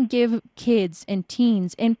we can give kids and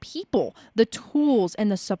teens and people the tools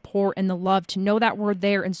and the support and the love to know that we're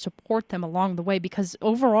there and support them along the way, because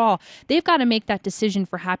overall, they've got to make that decision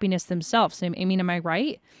for happiness themselves. I mean, am I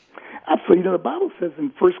right? Absolutely. You know, the Bible says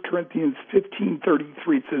in 1 Corinthians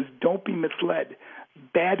 15:33, it says, don't be misled.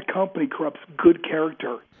 Bad company corrupts good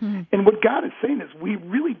character. And what God is saying is we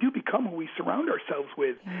really do become who we surround ourselves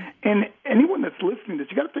with. And anyone that's listening to this,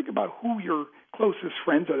 you got to think about who your closest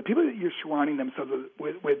friends are, the people that you're surrounding themselves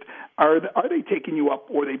with. Are they taking you up,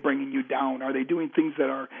 or are they bringing you down? Are they doing things that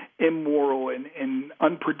are immoral and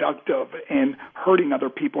unproductive and hurting other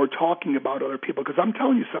people or talking about other people? Because I'm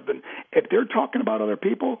telling you something, if they're talking about other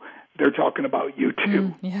people, they're talking about you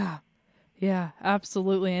too. Yeah,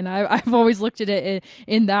 absolutely. And I've always looked at it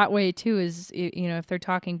in that way too, is, you know, if they're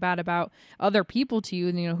talking bad about other people to you,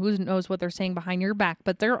 you know, who knows what they're saying behind your back,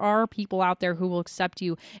 but there are people out there who will accept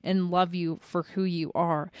you and love you for who you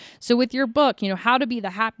are. So with your book, you know, How to Be the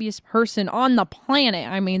Happiest Person on the Planet,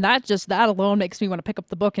 I mean, that alone makes me want to pick up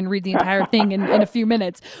the book and read the entire thing in a few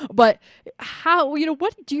minutes. But how, you know,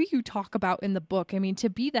 what do you talk about in the book? I mean, to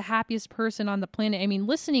be the happiest person on the planet, I mean,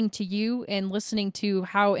 listening to you and listening to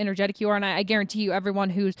how energetic you are, and I guarantee you everyone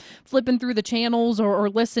who's flipping through the channels or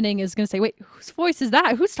listening is going to say, wait, whose voice is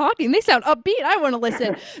that? Who's talking? They sound upbeat. I want to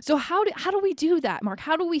listen. So how do we do that, Mark?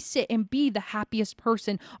 How do we sit and be the happiest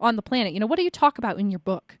person on the planet? You know, what do you talk about in your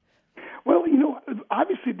book? Well, you know,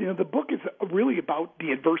 obviously, you know, the book is really about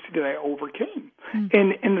the adversity that I overcame.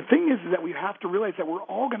 And the thing is that we have to realize that we're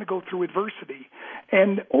all going to go through adversity.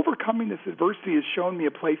 And overcoming this adversity has shown me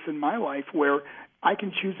a place in my life where I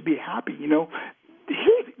can choose to be happy. You know,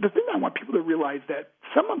 here's the thing I want people to realize, that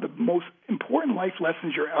some of the most important life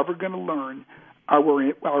lessons you're ever going to learn are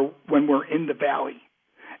when we're in the valley.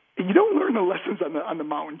 You don't learn the lessons on the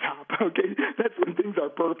mountaintop, okay? That's when things are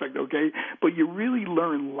perfect, okay? But you really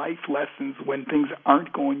learn life lessons when things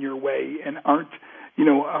aren't going your way and aren't, you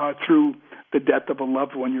know, through the death of a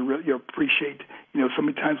loved one. You appreciate, you know, so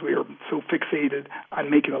many times we are so fixated on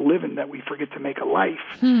making a living that we forget to make a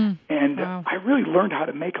life. And I really learned how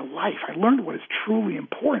to make a life. I learned what is truly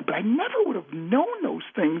important, but I never would have known those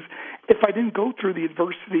things if I didn't go through the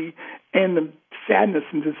adversity and the sadness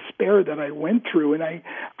and despair that I went through. And I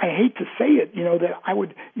hate to say it, you know, that I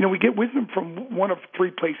would, you know, we get wisdom from one of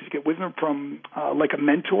three places. You get wisdom from like a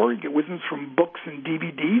mentor, you get wisdom from books and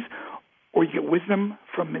DVDs, or you get wisdom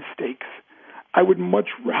from mistakes. I would much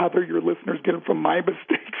rather your listeners get it from my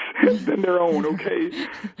mistakes than their own, okay?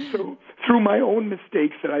 So through my own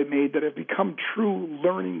mistakes that I made that have become true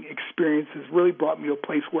learning experiences really brought me to a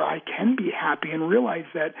place where I can be happy and realize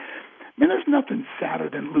that, man, there's nothing sadder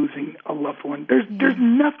than losing a loved one. There's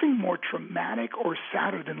nothing more traumatic or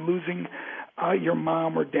sadder than losing your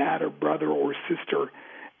mom or dad or brother or sister.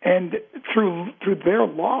 And through their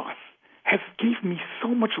loss has given me so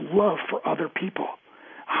much love for other people,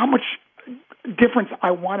 how much difference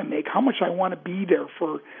I want to make, how much I want to be there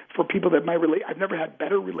for people that might relate. I've never had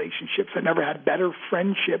better relationships. I've never had better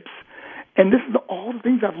friendships. And this is all the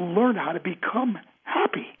things I've learned how to become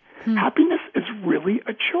happy. Happiness is really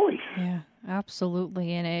a choice. Yeah,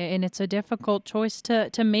 Absolutely. And it's a difficult choice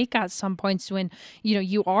to make at some points when,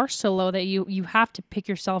 you are so low that you have to pick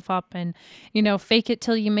yourself up and, fake it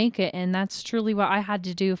till you make it. And that's truly what I had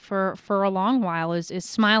to do for a long while is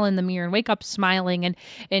smile in the mirror and wake up smiling.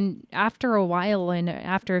 And after a while and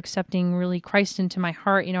after accepting really Christ into my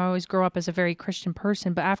heart, I always grow up as a very Christian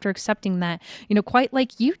person, but after accepting that, quite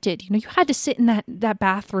like you did, you had to sit in that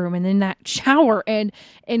bathroom and in that shower and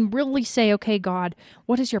really say, okay, God,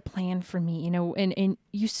 what is your plan for me? And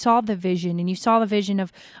you saw the vision, and you saw the vision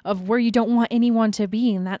of where you don't want anyone to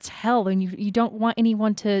be, and that's hell. And you don't want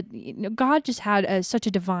anyone to, God just had such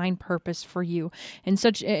a divine purpose for you and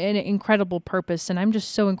such an incredible purpose. And I'm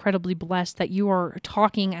just so incredibly blessed that you are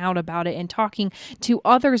talking out about it and talking to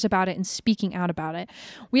others about it and speaking out about it.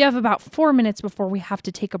 We have about 4 minutes before we have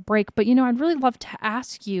to take a break, but I'd really love to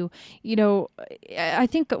ask you, I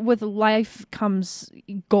think with life comes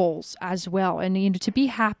goals as well. And, to be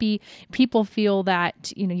happy, people feel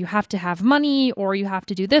that, you have to have money or you have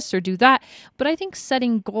to do this or do that. But I think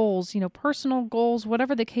setting goals, personal goals,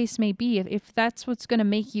 whatever the case may be, if that's what's going to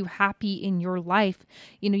make you happy in your life,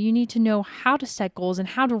 you need to know how to set goals and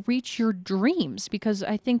how to reach your dreams. Because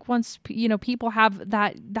I think once, people have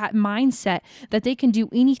that mindset that they can do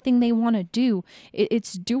anything they want to do,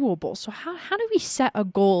 it's doable. So how do we set a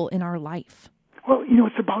goal in our life? Well,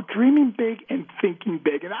 it's about dreaming big and thinking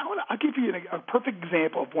big. And I'll give you a perfect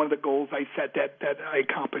example of one of the goals I set that I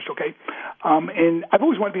accomplished, okay? And I've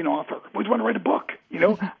always wanted to be an author. I've always wanted to write a book,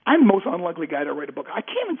 I'm the most unlikely guy to write a book. I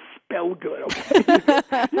can't even spell good, okay?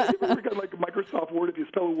 You ever got like Microsoft Word, if you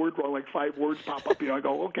spell a word wrong, like 5 words pop up, I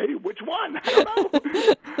go, okay, which one? I don't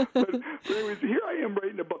know. but anyways, here I am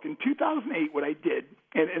writing a book. In 2008, what I did,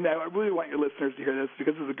 and I really want your listeners to hear this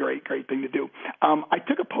because this is a great, great thing to do. I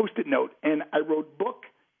took a Post-it note and I wrote book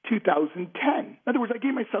 2010. In other words, I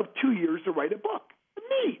gave myself 2 years to write a book.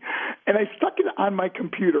 Me. And I stuck it on my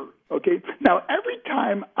computer, okay? Now, every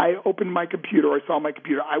time I opened my computer or I saw my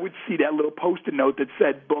computer, I would see that little Post-it note that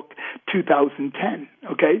said book 2010,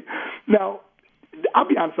 okay? Now, I'll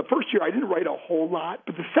be honest, the first year I didn't write a whole lot,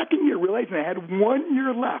 but the second year, realizing I had 1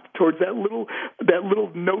 year left towards that little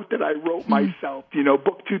note that I wrote myself,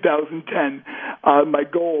 book 2010, my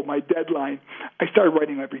goal, my deadline, I started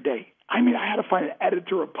writing every day. I had to find an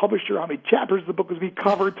editor, a publisher, how many chapters the book was going to be,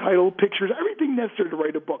 cover, title, pictures, everything necessary to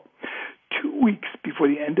write a book. 2 weeks before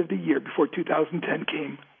the end of the year, before 2010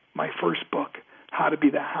 came, my first book, How to Be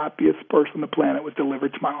the Happiest Person on the Planet, was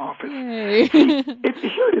delivered to my office. Hey. Here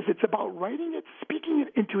it is. It's about writing it, speaking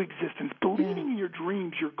it into existence, believing in your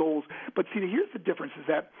dreams, your goals. But see, here's the difference is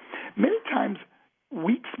that many times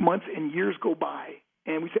weeks, months, and years go by,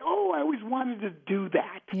 and we say, oh, I always wanted to do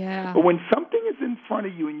that. Yeah. But when something is in front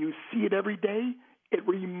of you and you see it every day, it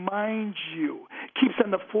reminds you, keeps on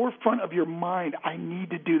the forefront of your mind, I need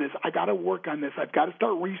to do this. I got to work on this. I've got to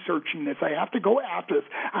start researching this. I have to go after this.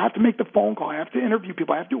 I have to make the phone call. I have to interview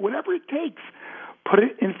people. I have to do whatever it takes. Put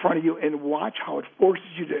it in front of you and watch how it forces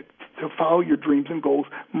you to follow your dreams and goals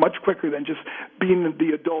much quicker than just being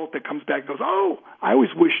the adult that comes back and goes, oh, I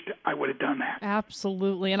always wished I would have done that.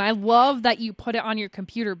 Absolutely. And I love that you put it on your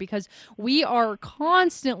computer because we are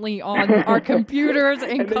constantly on our computers.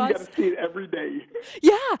 And then you got to see it every day.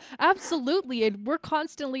 Yeah, absolutely. And we're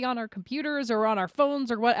constantly on our computers or on our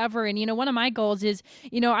phones or whatever. And, one of my goals is,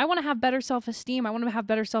 I want to have better self-esteem. I want to have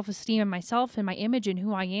better self-esteem in myself and my image and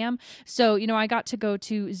who I am. So, I got to go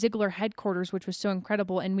to Ziglar headquarters, which was so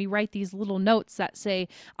incredible. And we write these little notes that say,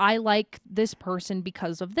 I like this person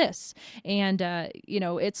because of this. And,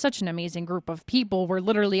 it's such an amazing group of people where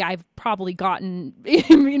literally I've probably gotten,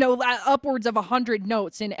 upwards of 100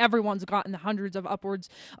 notes, and everyone's gotten hundreds of upwards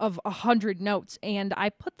of 100 notes. And I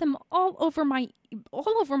put them all over my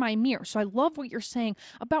mirror. So I love what you're saying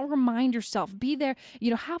about remind yourself, be there,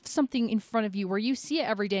 have something in front of you where you see it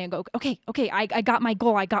every day and go, okay, I got my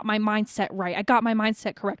goal. I got my mindset right. I got my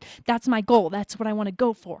mindset correct. That's my goal. That's what I want to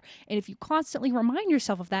go for. And if you constantly remind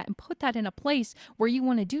yourself of that and put that in a place where you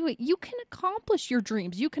want to do it, you can accomplish your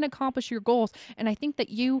dreams. You can accomplish your goals. And I think that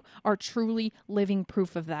you are truly living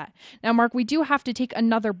proof of that. Now, Mark, we do have to take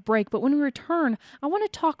another break, but when we return, I want to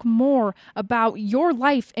talk more about your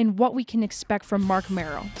life and what we can expect from Mark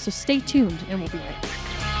Merrill. So stay tuned and we'll be right back.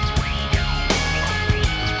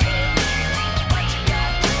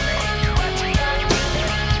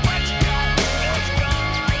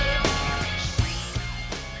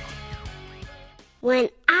 When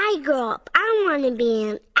I grow up, I want to be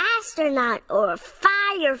an astronaut or a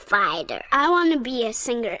firefighter. I want to be a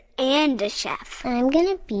singer and a chef. I'm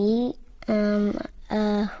going to be,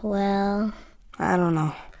 well... I don't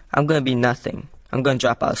know. I'm going to be nothing. I'm going to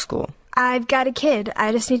drop out of school. I've got a kid.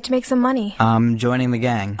 I just need to make some money. I'm joining the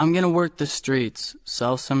gang. I'm gonna work the streets,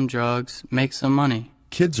 sell some drugs, make some money.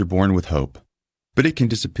 Kids are born with hope, but it can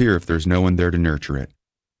disappear if there's no one there to nurture it.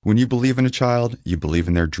 When you believe in a child, you believe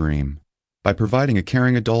in their dream. By providing a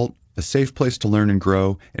caring adult, a safe place to learn and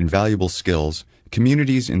grow, and valuable skills,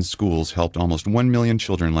 communities and schools helped almost 1 million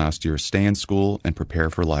children last year stay in school and prepare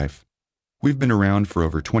for life. We've been around for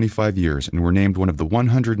over 25 years and were named one of the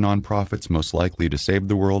 100 nonprofits most likely to save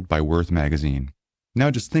the world by Worth magazine. Now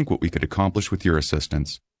just think what we could accomplish with your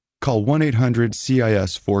assistance. Call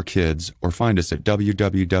 1-800-CIS-4KIDS or find us at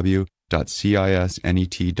www.cisnet.org.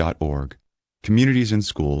 Communities and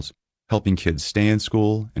schools, helping kids stay in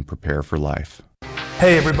school and prepare for life.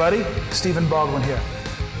 Hey everybody, Stephen Baldwin here.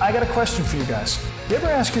 I got a question for you guys. You ever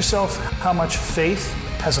ask yourself how much faith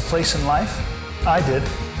has a place in life? I did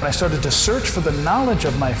when I started to search for the knowledge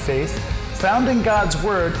of my faith found in God's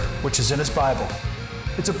Word, which is in His Bible.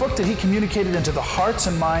 It's a book that He communicated into the hearts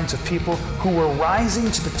and minds of people who were rising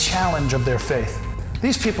to the challenge of their faith.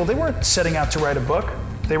 These people, they weren't setting out to write a book.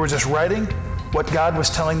 They were just writing what God was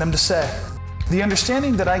telling them to say. The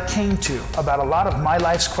understanding that I came to about a lot of my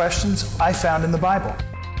life's questions, I found in the Bible.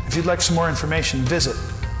 If you'd like some more information, visit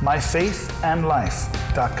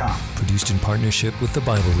myfaithandlife.com. Produced in partnership with the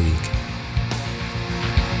Bible League.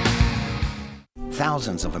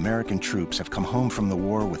 Thousands of American troops have come home from the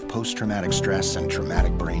war with post-traumatic stress and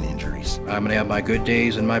traumatic brain injuries. I'm going to have my good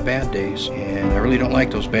days and my bad days, and I really don't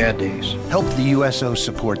like those bad days. Help the USO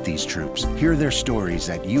support these troops. Hear their stories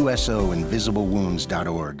at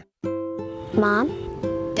usoinvisiblewounds.org. Mom?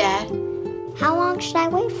 Dad? How long should I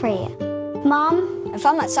wait for you? Mom? If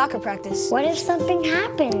I'm at soccer practice. What if something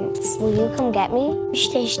happens? Will you come get me?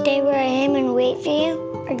 Should I stay where I am and wait for you?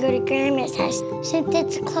 Or go to Grandma's house since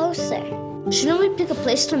it's closer? Shouldn't we pick a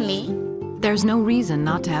place for me? There's no reason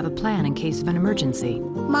not to have a plan in case of an emergency.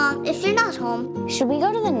 Mom, if you're not home, should we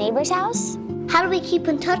go to the neighbor's house? How do we keep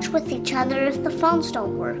in touch with each other if the phones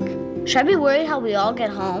don't work? Should I be worried how we all get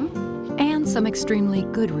home? And some extremely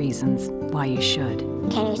good reasons why you should.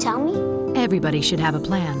 Can you tell me? Everybody should have a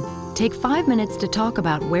plan. Take 5 minutes to talk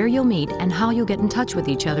about where you'll meet and how you'll get in touch with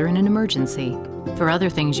each other in an emergency. For other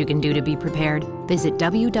things you can do to be prepared, visit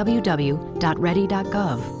www.ready.gov.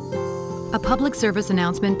 A public service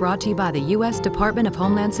announcement brought to you by the U.S. Department of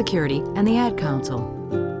Homeland Security and the Ad Council.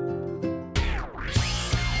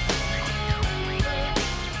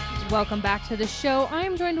 Welcome back to the show. I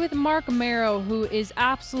am joined with Mark Marrow, who is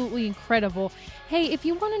absolutely incredible. Hey, if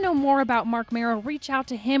you want to know more about Mark Marrow, reach out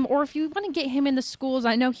to him, or if you want to get him in the schools.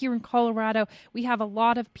 I know here in Colorado, we have a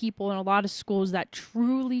lot of people in a lot of schools that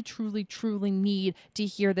truly, truly, truly need to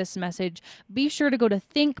hear this message. Be sure to go to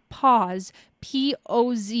thinkpoz.org,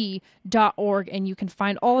 and you can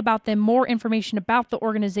find all about them, more information about the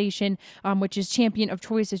organization, which is Champion of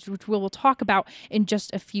Choices, which we will talk about in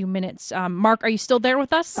just a few minutes. Mark, are you still there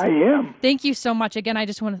with us? I am. Thank you so much. Again, I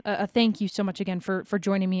just want to thank you so much again for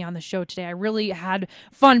joining me on the show today. I really had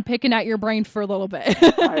fun picking at your brain for a little bit.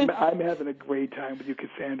 I'm having a great time with you,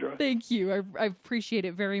 Cassandra. Thank you. I appreciate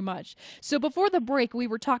it very much. So before the break, we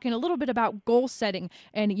were talking a little bit about goal setting,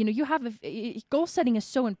 and you have goal setting is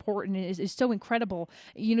so important, is so incredible.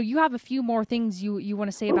 You have a few more things you want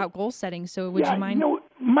to say about goal setting. So would you mind?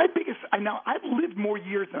 My biggest, I've lived more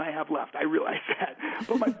years than I have left. I realize that,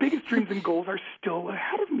 but my biggest dreams and goals are still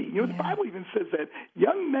ahead of me. The Bible even says that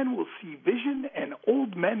young men will see vision and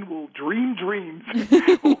old men will dream dreams.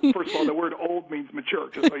 Well, first of all, the word old means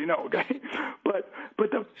mature, just so you know, okay? But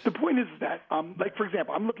the point is that, like for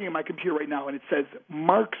example, I'm looking at my computer right now and it says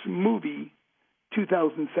Mark's movie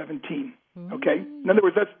 2017. Okay? In other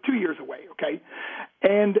words, that's 2 years away, okay?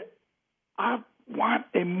 And I want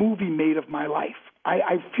a movie made of my life.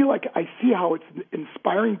 I feel like I see how it's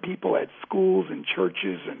inspiring people at schools and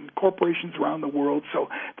churches and corporations around the world. So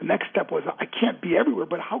the next step was, I can't be everywhere,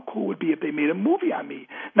 but how cool would it be if they made a movie on me?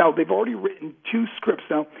 Now, they've already written 2 scripts.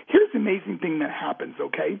 Now, here's the amazing thing that happens,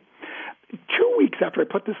 okay? 2 weeks after I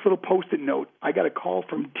put this little Post-it note, I got a call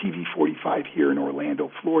from TV 45 here in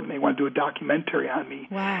Orlando, Florida, and they want to do a documentary on me.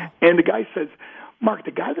 Wow. And the guy says, Mark,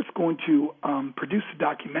 the guy that's going to produce the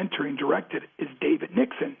documentary and direct it is David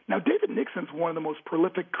Nixon. Now, David Nixon's one of the most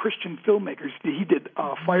prolific Christian filmmakers. He did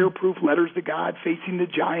Fireproof, Letters to God, Facing the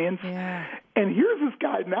Giants. Yeah. And here's this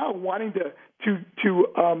guy now wanting to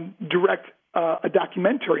direct a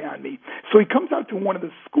documentary on me. So he comes out to one of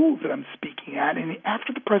the schools that I'm speaking at, and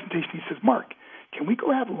after the presentation, he says, Mark, can we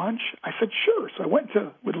go have lunch? I said, sure. So I went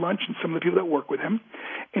with lunch and some of the people that work with him,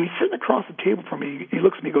 and he's sitting across the table from me. He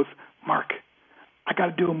looks at me and goes, Mark, I got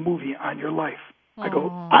to do a movie on your life. Aww. I go,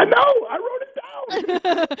 I know, I wrote it down.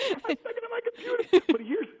 I'm stuck in my computer. But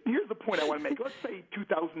here's the point I want to make. Let's say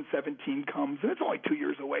 2017 comes, and it's only 2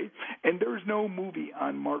 years away, and there's no movie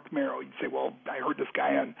on Mark Merrow. You'd say, well, I heard this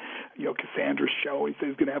guy on, Cassandra's show. He said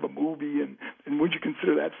he's going to have a movie, and would you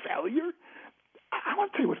consider that failure? I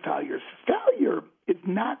want to tell you what failure is. Failure is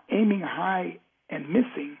not aiming high and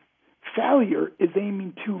missing. Failure is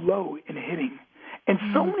aiming too low and hitting. And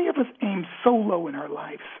so many of us aim so low in our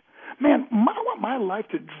lives. Man, I want my life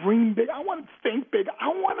to dream big. I want to think big. I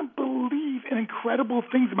want to believe in incredible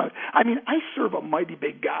things about it. I mean, I serve a mighty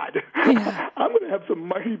big God. Yeah. I'm going to have some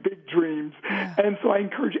mighty big dreams. Yeah. And so I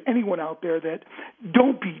encourage anyone out there that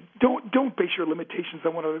don't base your limitations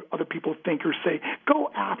on what other people think or say. Go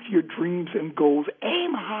after your dreams and goals.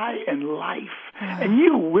 Aim high in life, and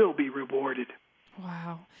you will be rewarded.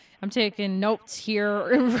 Wow. I'm taking notes here,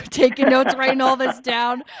 writing all this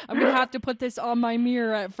down. I'm going to have to put this on my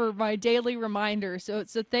mirror for my daily reminder. So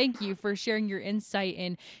thank you for sharing your insight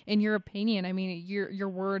and your opinion. I mean, your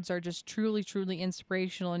words are just truly, truly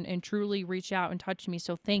inspirational and truly reach out and touch me.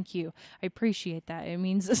 So thank you. I appreciate that. It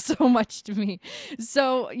means so much to me.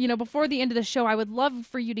 So, before the end of the show, I would love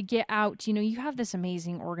for you to get out. You have this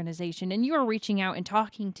amazing organization, and you are reaching out and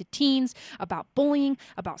talking to teens about bullying,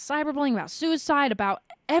 about cyberbullying, about suicide, about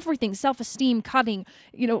everything, self-esteem, cutting,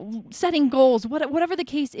 setting goals, whatever the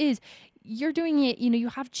case is. You're doing it, you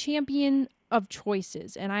have champion of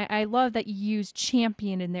choices. And I love that you use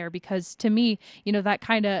champion in there, because to me, that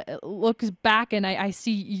kind of looks back and I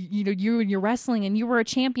see, you and your wrestling, and you were a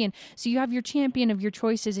champion. So you have your champion of your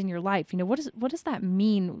choices in your life. What does that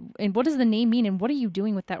mean? And what does the name mean? And what are you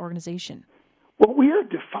doing with that organization? Well, we are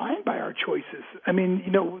defined by our choices. I mean,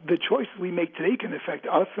 the choices we make today can affect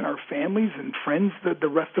us and our families and friends the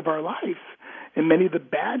rest of our lives. And many of the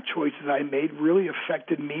bad choices I made really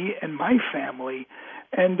affected me and my family.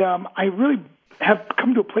 And I really have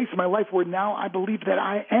come to a place in my life where now I believe that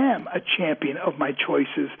I am a champion of my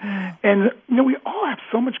choices. And, we all have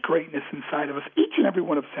so much greatness inside of us. Each and every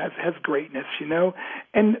one of us has greatness,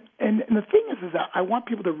 And the thing is that I want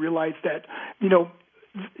people to realize that,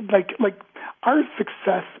 like our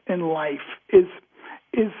success in life is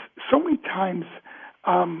so many times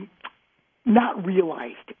not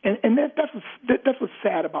realized, and that's what's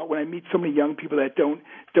sad about when I meet so many young people that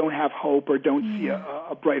don't have hope or don't see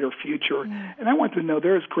a brighter future. And I want to know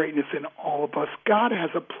there is greatness in all of us. God has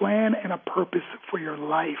a plan and a purpose for your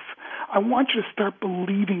life. I want you to start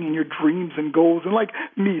believing in your dreams and goals. And like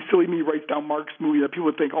me, silly me, writes down Mark's movie that people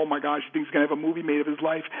would think, oh my gosh, he thinks he's going to have a movie made of his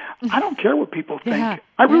life. I don't care what people think.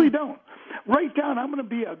 I really don't. Write down, I'm going to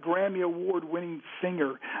be a Grammy Award-winning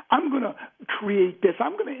singer. I'm going to create this.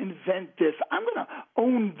 I'm going to invent this. I'm going to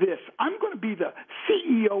own this. I'm going to be the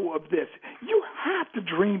CEO of this. You have to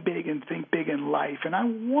dream big and think big in life. And I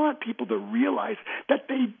want people to realize that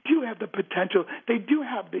they do have the potential. They do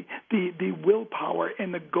have the willpower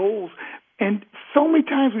and the goals. And so many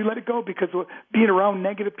times we let it go because of being around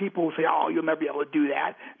negative people who say, oh, you'll never be able to do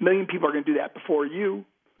that. A million people are going to do that before you.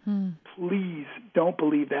 Please don't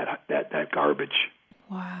believe that garbage.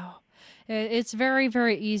 Wow. It's very,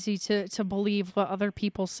 very easy to believe what other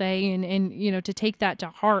people say and to take that to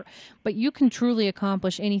heart. But you can truly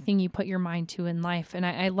accomplish anything you put your mind to in life. And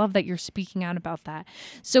I love that you're speaking out about that.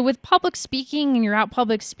 So with public speaking, and you're out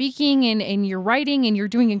public speaking and you're writing and you're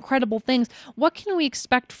doing incredible things, what can we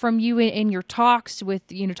expect from you in your talks with,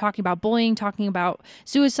 talking about bullying, talking about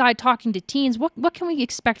suicide, talking to teens? What can we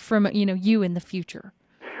expect from, you in the future?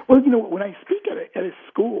 Well, when I speak at a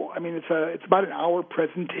school, I mean, it's about an hour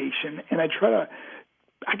presentation, and I try to,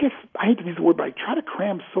 I guess I hate to use the word, but I try to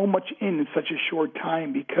cram so much in such a short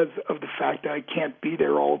time because of the fact that I can't be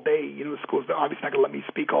there all day. The school's obviously not going to let me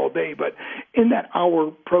speak all day, but in that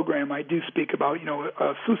hour program, I do speak about,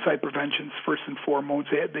 suicide prevention first and foremost.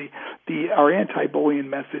 Our anti-bullying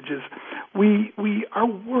messages. Our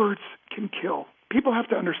words can kill. People have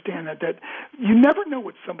to understand that you never know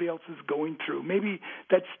what somebody else is going through. Maybe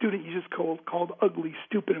that student you just called ugly,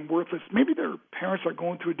 stupid, and worthless, maybe their parents are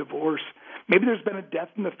going through a divorce. Maybe there's been a death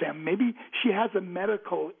in the family. Maybe she has a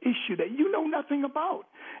medical issue that you know nothing about.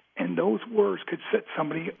 And those words could set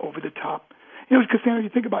somebody over the top. Cassandra, you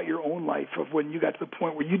think about your own life of when you got to the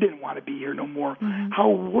point where you didn't want to be here no more, how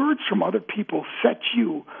words from other people set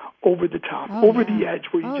you over the top, the edge,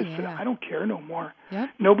 where you just said, I don't care no more. Yep.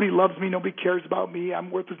 Nobody loves me. Nobody cares about me.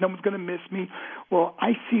 I'm worthless. No one's going to miss me. Well,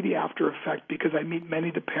 I see the after effect because I meet many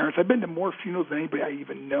of the parents. I've been to more funerals than anybody I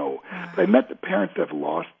even know. But I met the parents that have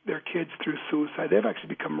lost their kids through suicide. They've actually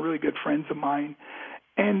become really good friends of mine.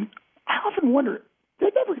 And I often wonder,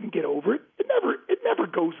 they're never going to get over it. It never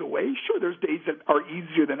goes away. Sure, there's days that are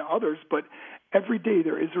easier than others, but every day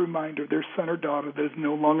there is a reminder their son or daughter that is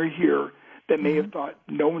no longer here that may have thought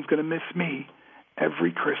no one's going to miss me.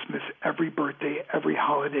 every Christmas, every birthday, every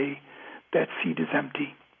holiday, that seat is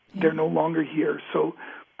empty. Yeah. They're no longer here. So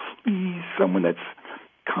please, someone that's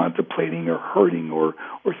contemplating or hurting or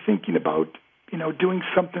thinking about, doing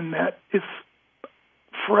something that is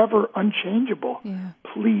forever unchangeable,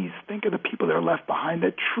 please think of the people that are left behind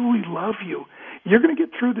that truly love you. You're going to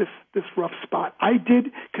get through this rough spot. I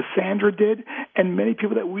did, Cassandra did, and many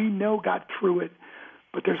people that we know got through it.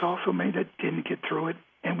 But there's also many that didn't get through it,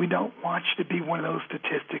 and we don't want you to be one of those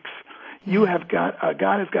statistics. You have got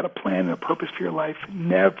God has got a plan and a purpose for your life.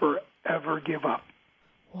 Never, ever give up.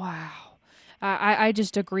 Wow. I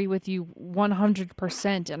just agree with you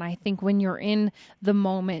 100%. And I think when you're in the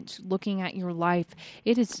moment looking at your life,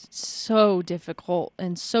 it is so difficult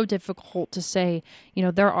to say,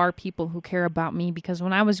 there are people who care about me, because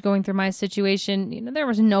when I was going through my situation, there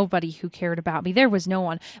was nobody who cared about me. There was no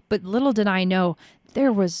one. But little did I know,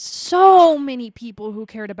 there was so many people who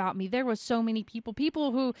cared about me. There was so many people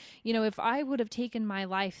who, if I would have taken my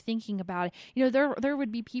life thinking about it, there would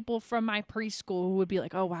be people from my preschool who would be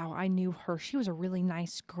like, oh, wow, I knew her. She was a really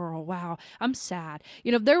nice girl. Wow, I'm sad.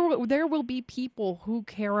 There will be people who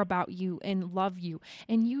care about you and love you.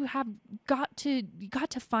 And you have got to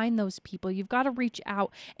find those people. You've got to reach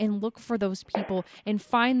out and look for those people and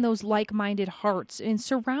find those like-minded hearts and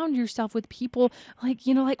surround yourself with people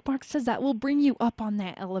like Mark says, that will bring you up on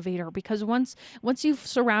that elevator, because once you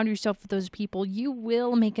surround yourself with those people, you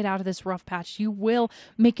will make it out of this rough patch. You will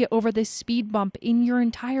make it over this speed bump in your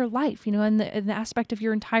entire life, in the aspect of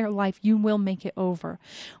your entire life, you will make it over.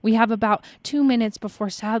 We have about 2 minutes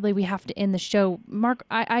before, sadly, we have to end the show. Mark,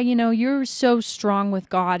 I you're so strong with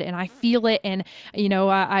God, and I feel it, and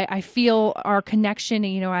I feel our connection,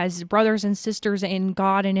 as brothers and sisters in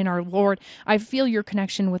God and in our Lord. I feel your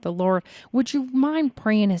connection with the Lord. Would you mind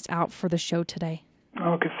praying us out for the show today?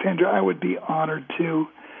 Oh, Cassandra, I would be honored to.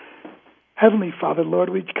 Heavenly Father, Lord,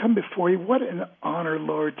 we come before you. What an honor,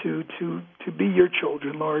 Lord, to be your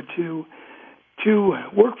children, Lord, to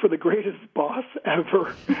work for the greatest boss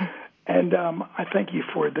ever. And I thank you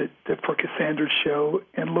for Cassandra's show.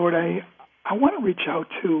 And Lord, I want to reach out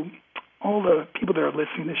to all the people that are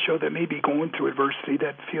listening to the show that may be going through adversity,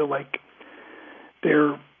 that feel like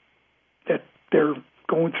they're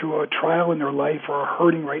going through a trial in their life, or are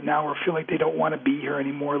hurting right now, or feel like they don't want to be here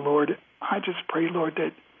anymore, Lord. I just pray, Lord,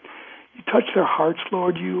 that you touch their hearts,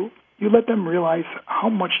 Lord. You let them realize how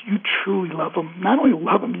much you truly love them. Not only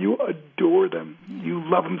love them, you adore them. You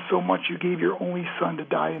love them so much you gave your only Son to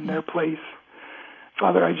die in their place.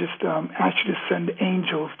 Father, I just ask you to send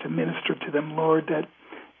angels to minister to them, Lord, that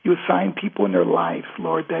you assign people in their lives,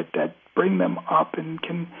 Lord, that bring them up and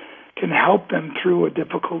can help them through a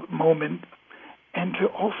difficult moment. And to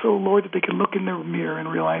also, Lord, that they can look in their mirror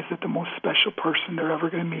and realize that the most special person they're ever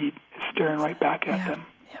going to meet is staring right back at them.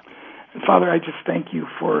 Yeah. And Father, I just thank you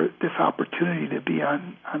for this opportunity to be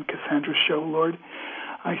on Cassandra's show, Lord.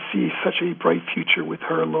 I see such a bright future with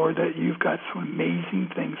her, Lord, that you've got some amazing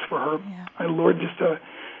things for her. Yeah. And Lord, just to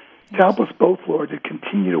help us both, Lord, to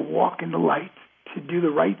continue to walk in the light, to do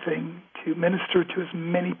the right thing, to minister to as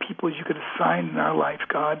many people as you could assign in our life,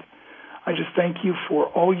 God. I just thank you for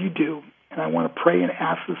all you do. And I want to pray and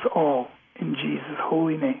ask this all in Jesus'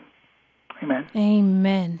 holy name. Amen.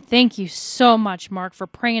 Amen. Thank you so much, Mark, for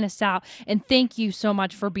praying us out. And thank you so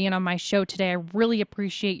much for being on my show today. I really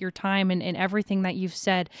appreciate your time and everything that you've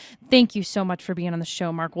said. Thank you so much for being on the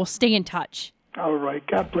show, Mark. We'll stay in touch. All right.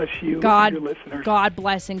 God bless you and your listeners. God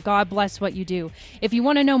bless, and God bless what you do. If you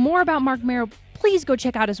want to know more about Mark Marrow, please go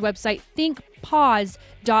check out his website,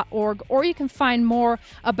 thinkpause.org, or you can find more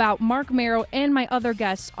about Mark Marrow and my other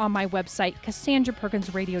guests on my website,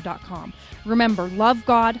 CassandraPerkinsRadio.com. Remember, love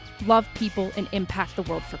God, love people, and impact the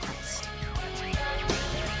world for Christ.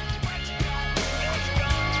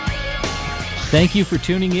 Thank you for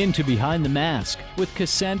tuning in to Behind the Mask with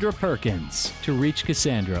Cassandra Perkins. To reach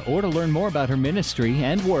Cassandra or to learn more about her ministry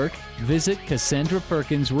and work, visit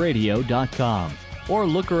CassandraPerkinsRadio.com or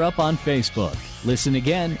look her up on Facebook. Listen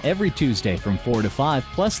again every Tuesday from 4 to 5,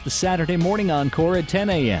 plus the Saturday morning encore at 10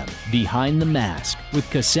 a.m. Behind the Mask with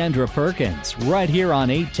Cassandra Perkins, right here on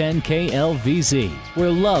 810 KLVZ, where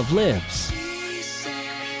love lives.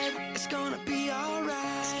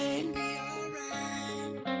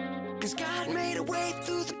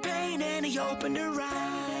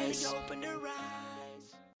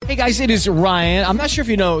 Hey guys, it is Ryan. I'm not sure if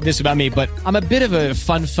you know this about me, but I'm a bit of a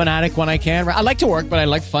fun fanatic when I can. I like to work, but I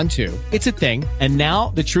like fun too. It's a thing. And now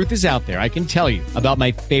the truth is out there. I can tell you about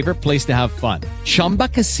my favorite place to have fun. Chumba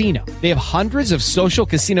Casino. They have hundreds of social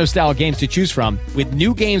casino style games to choose from with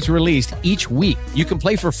new games released each week. You can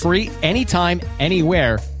play for free anytime,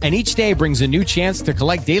 anywhere. And each day brings a new chance to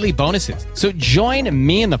collect daily bonuses. So join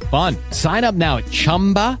me in the fun. Sign up now at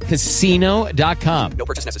ChumbaCasino.com. No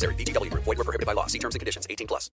purchase necessary. VGW Group. Void where prohibited by law. See terms and conditions. 18+.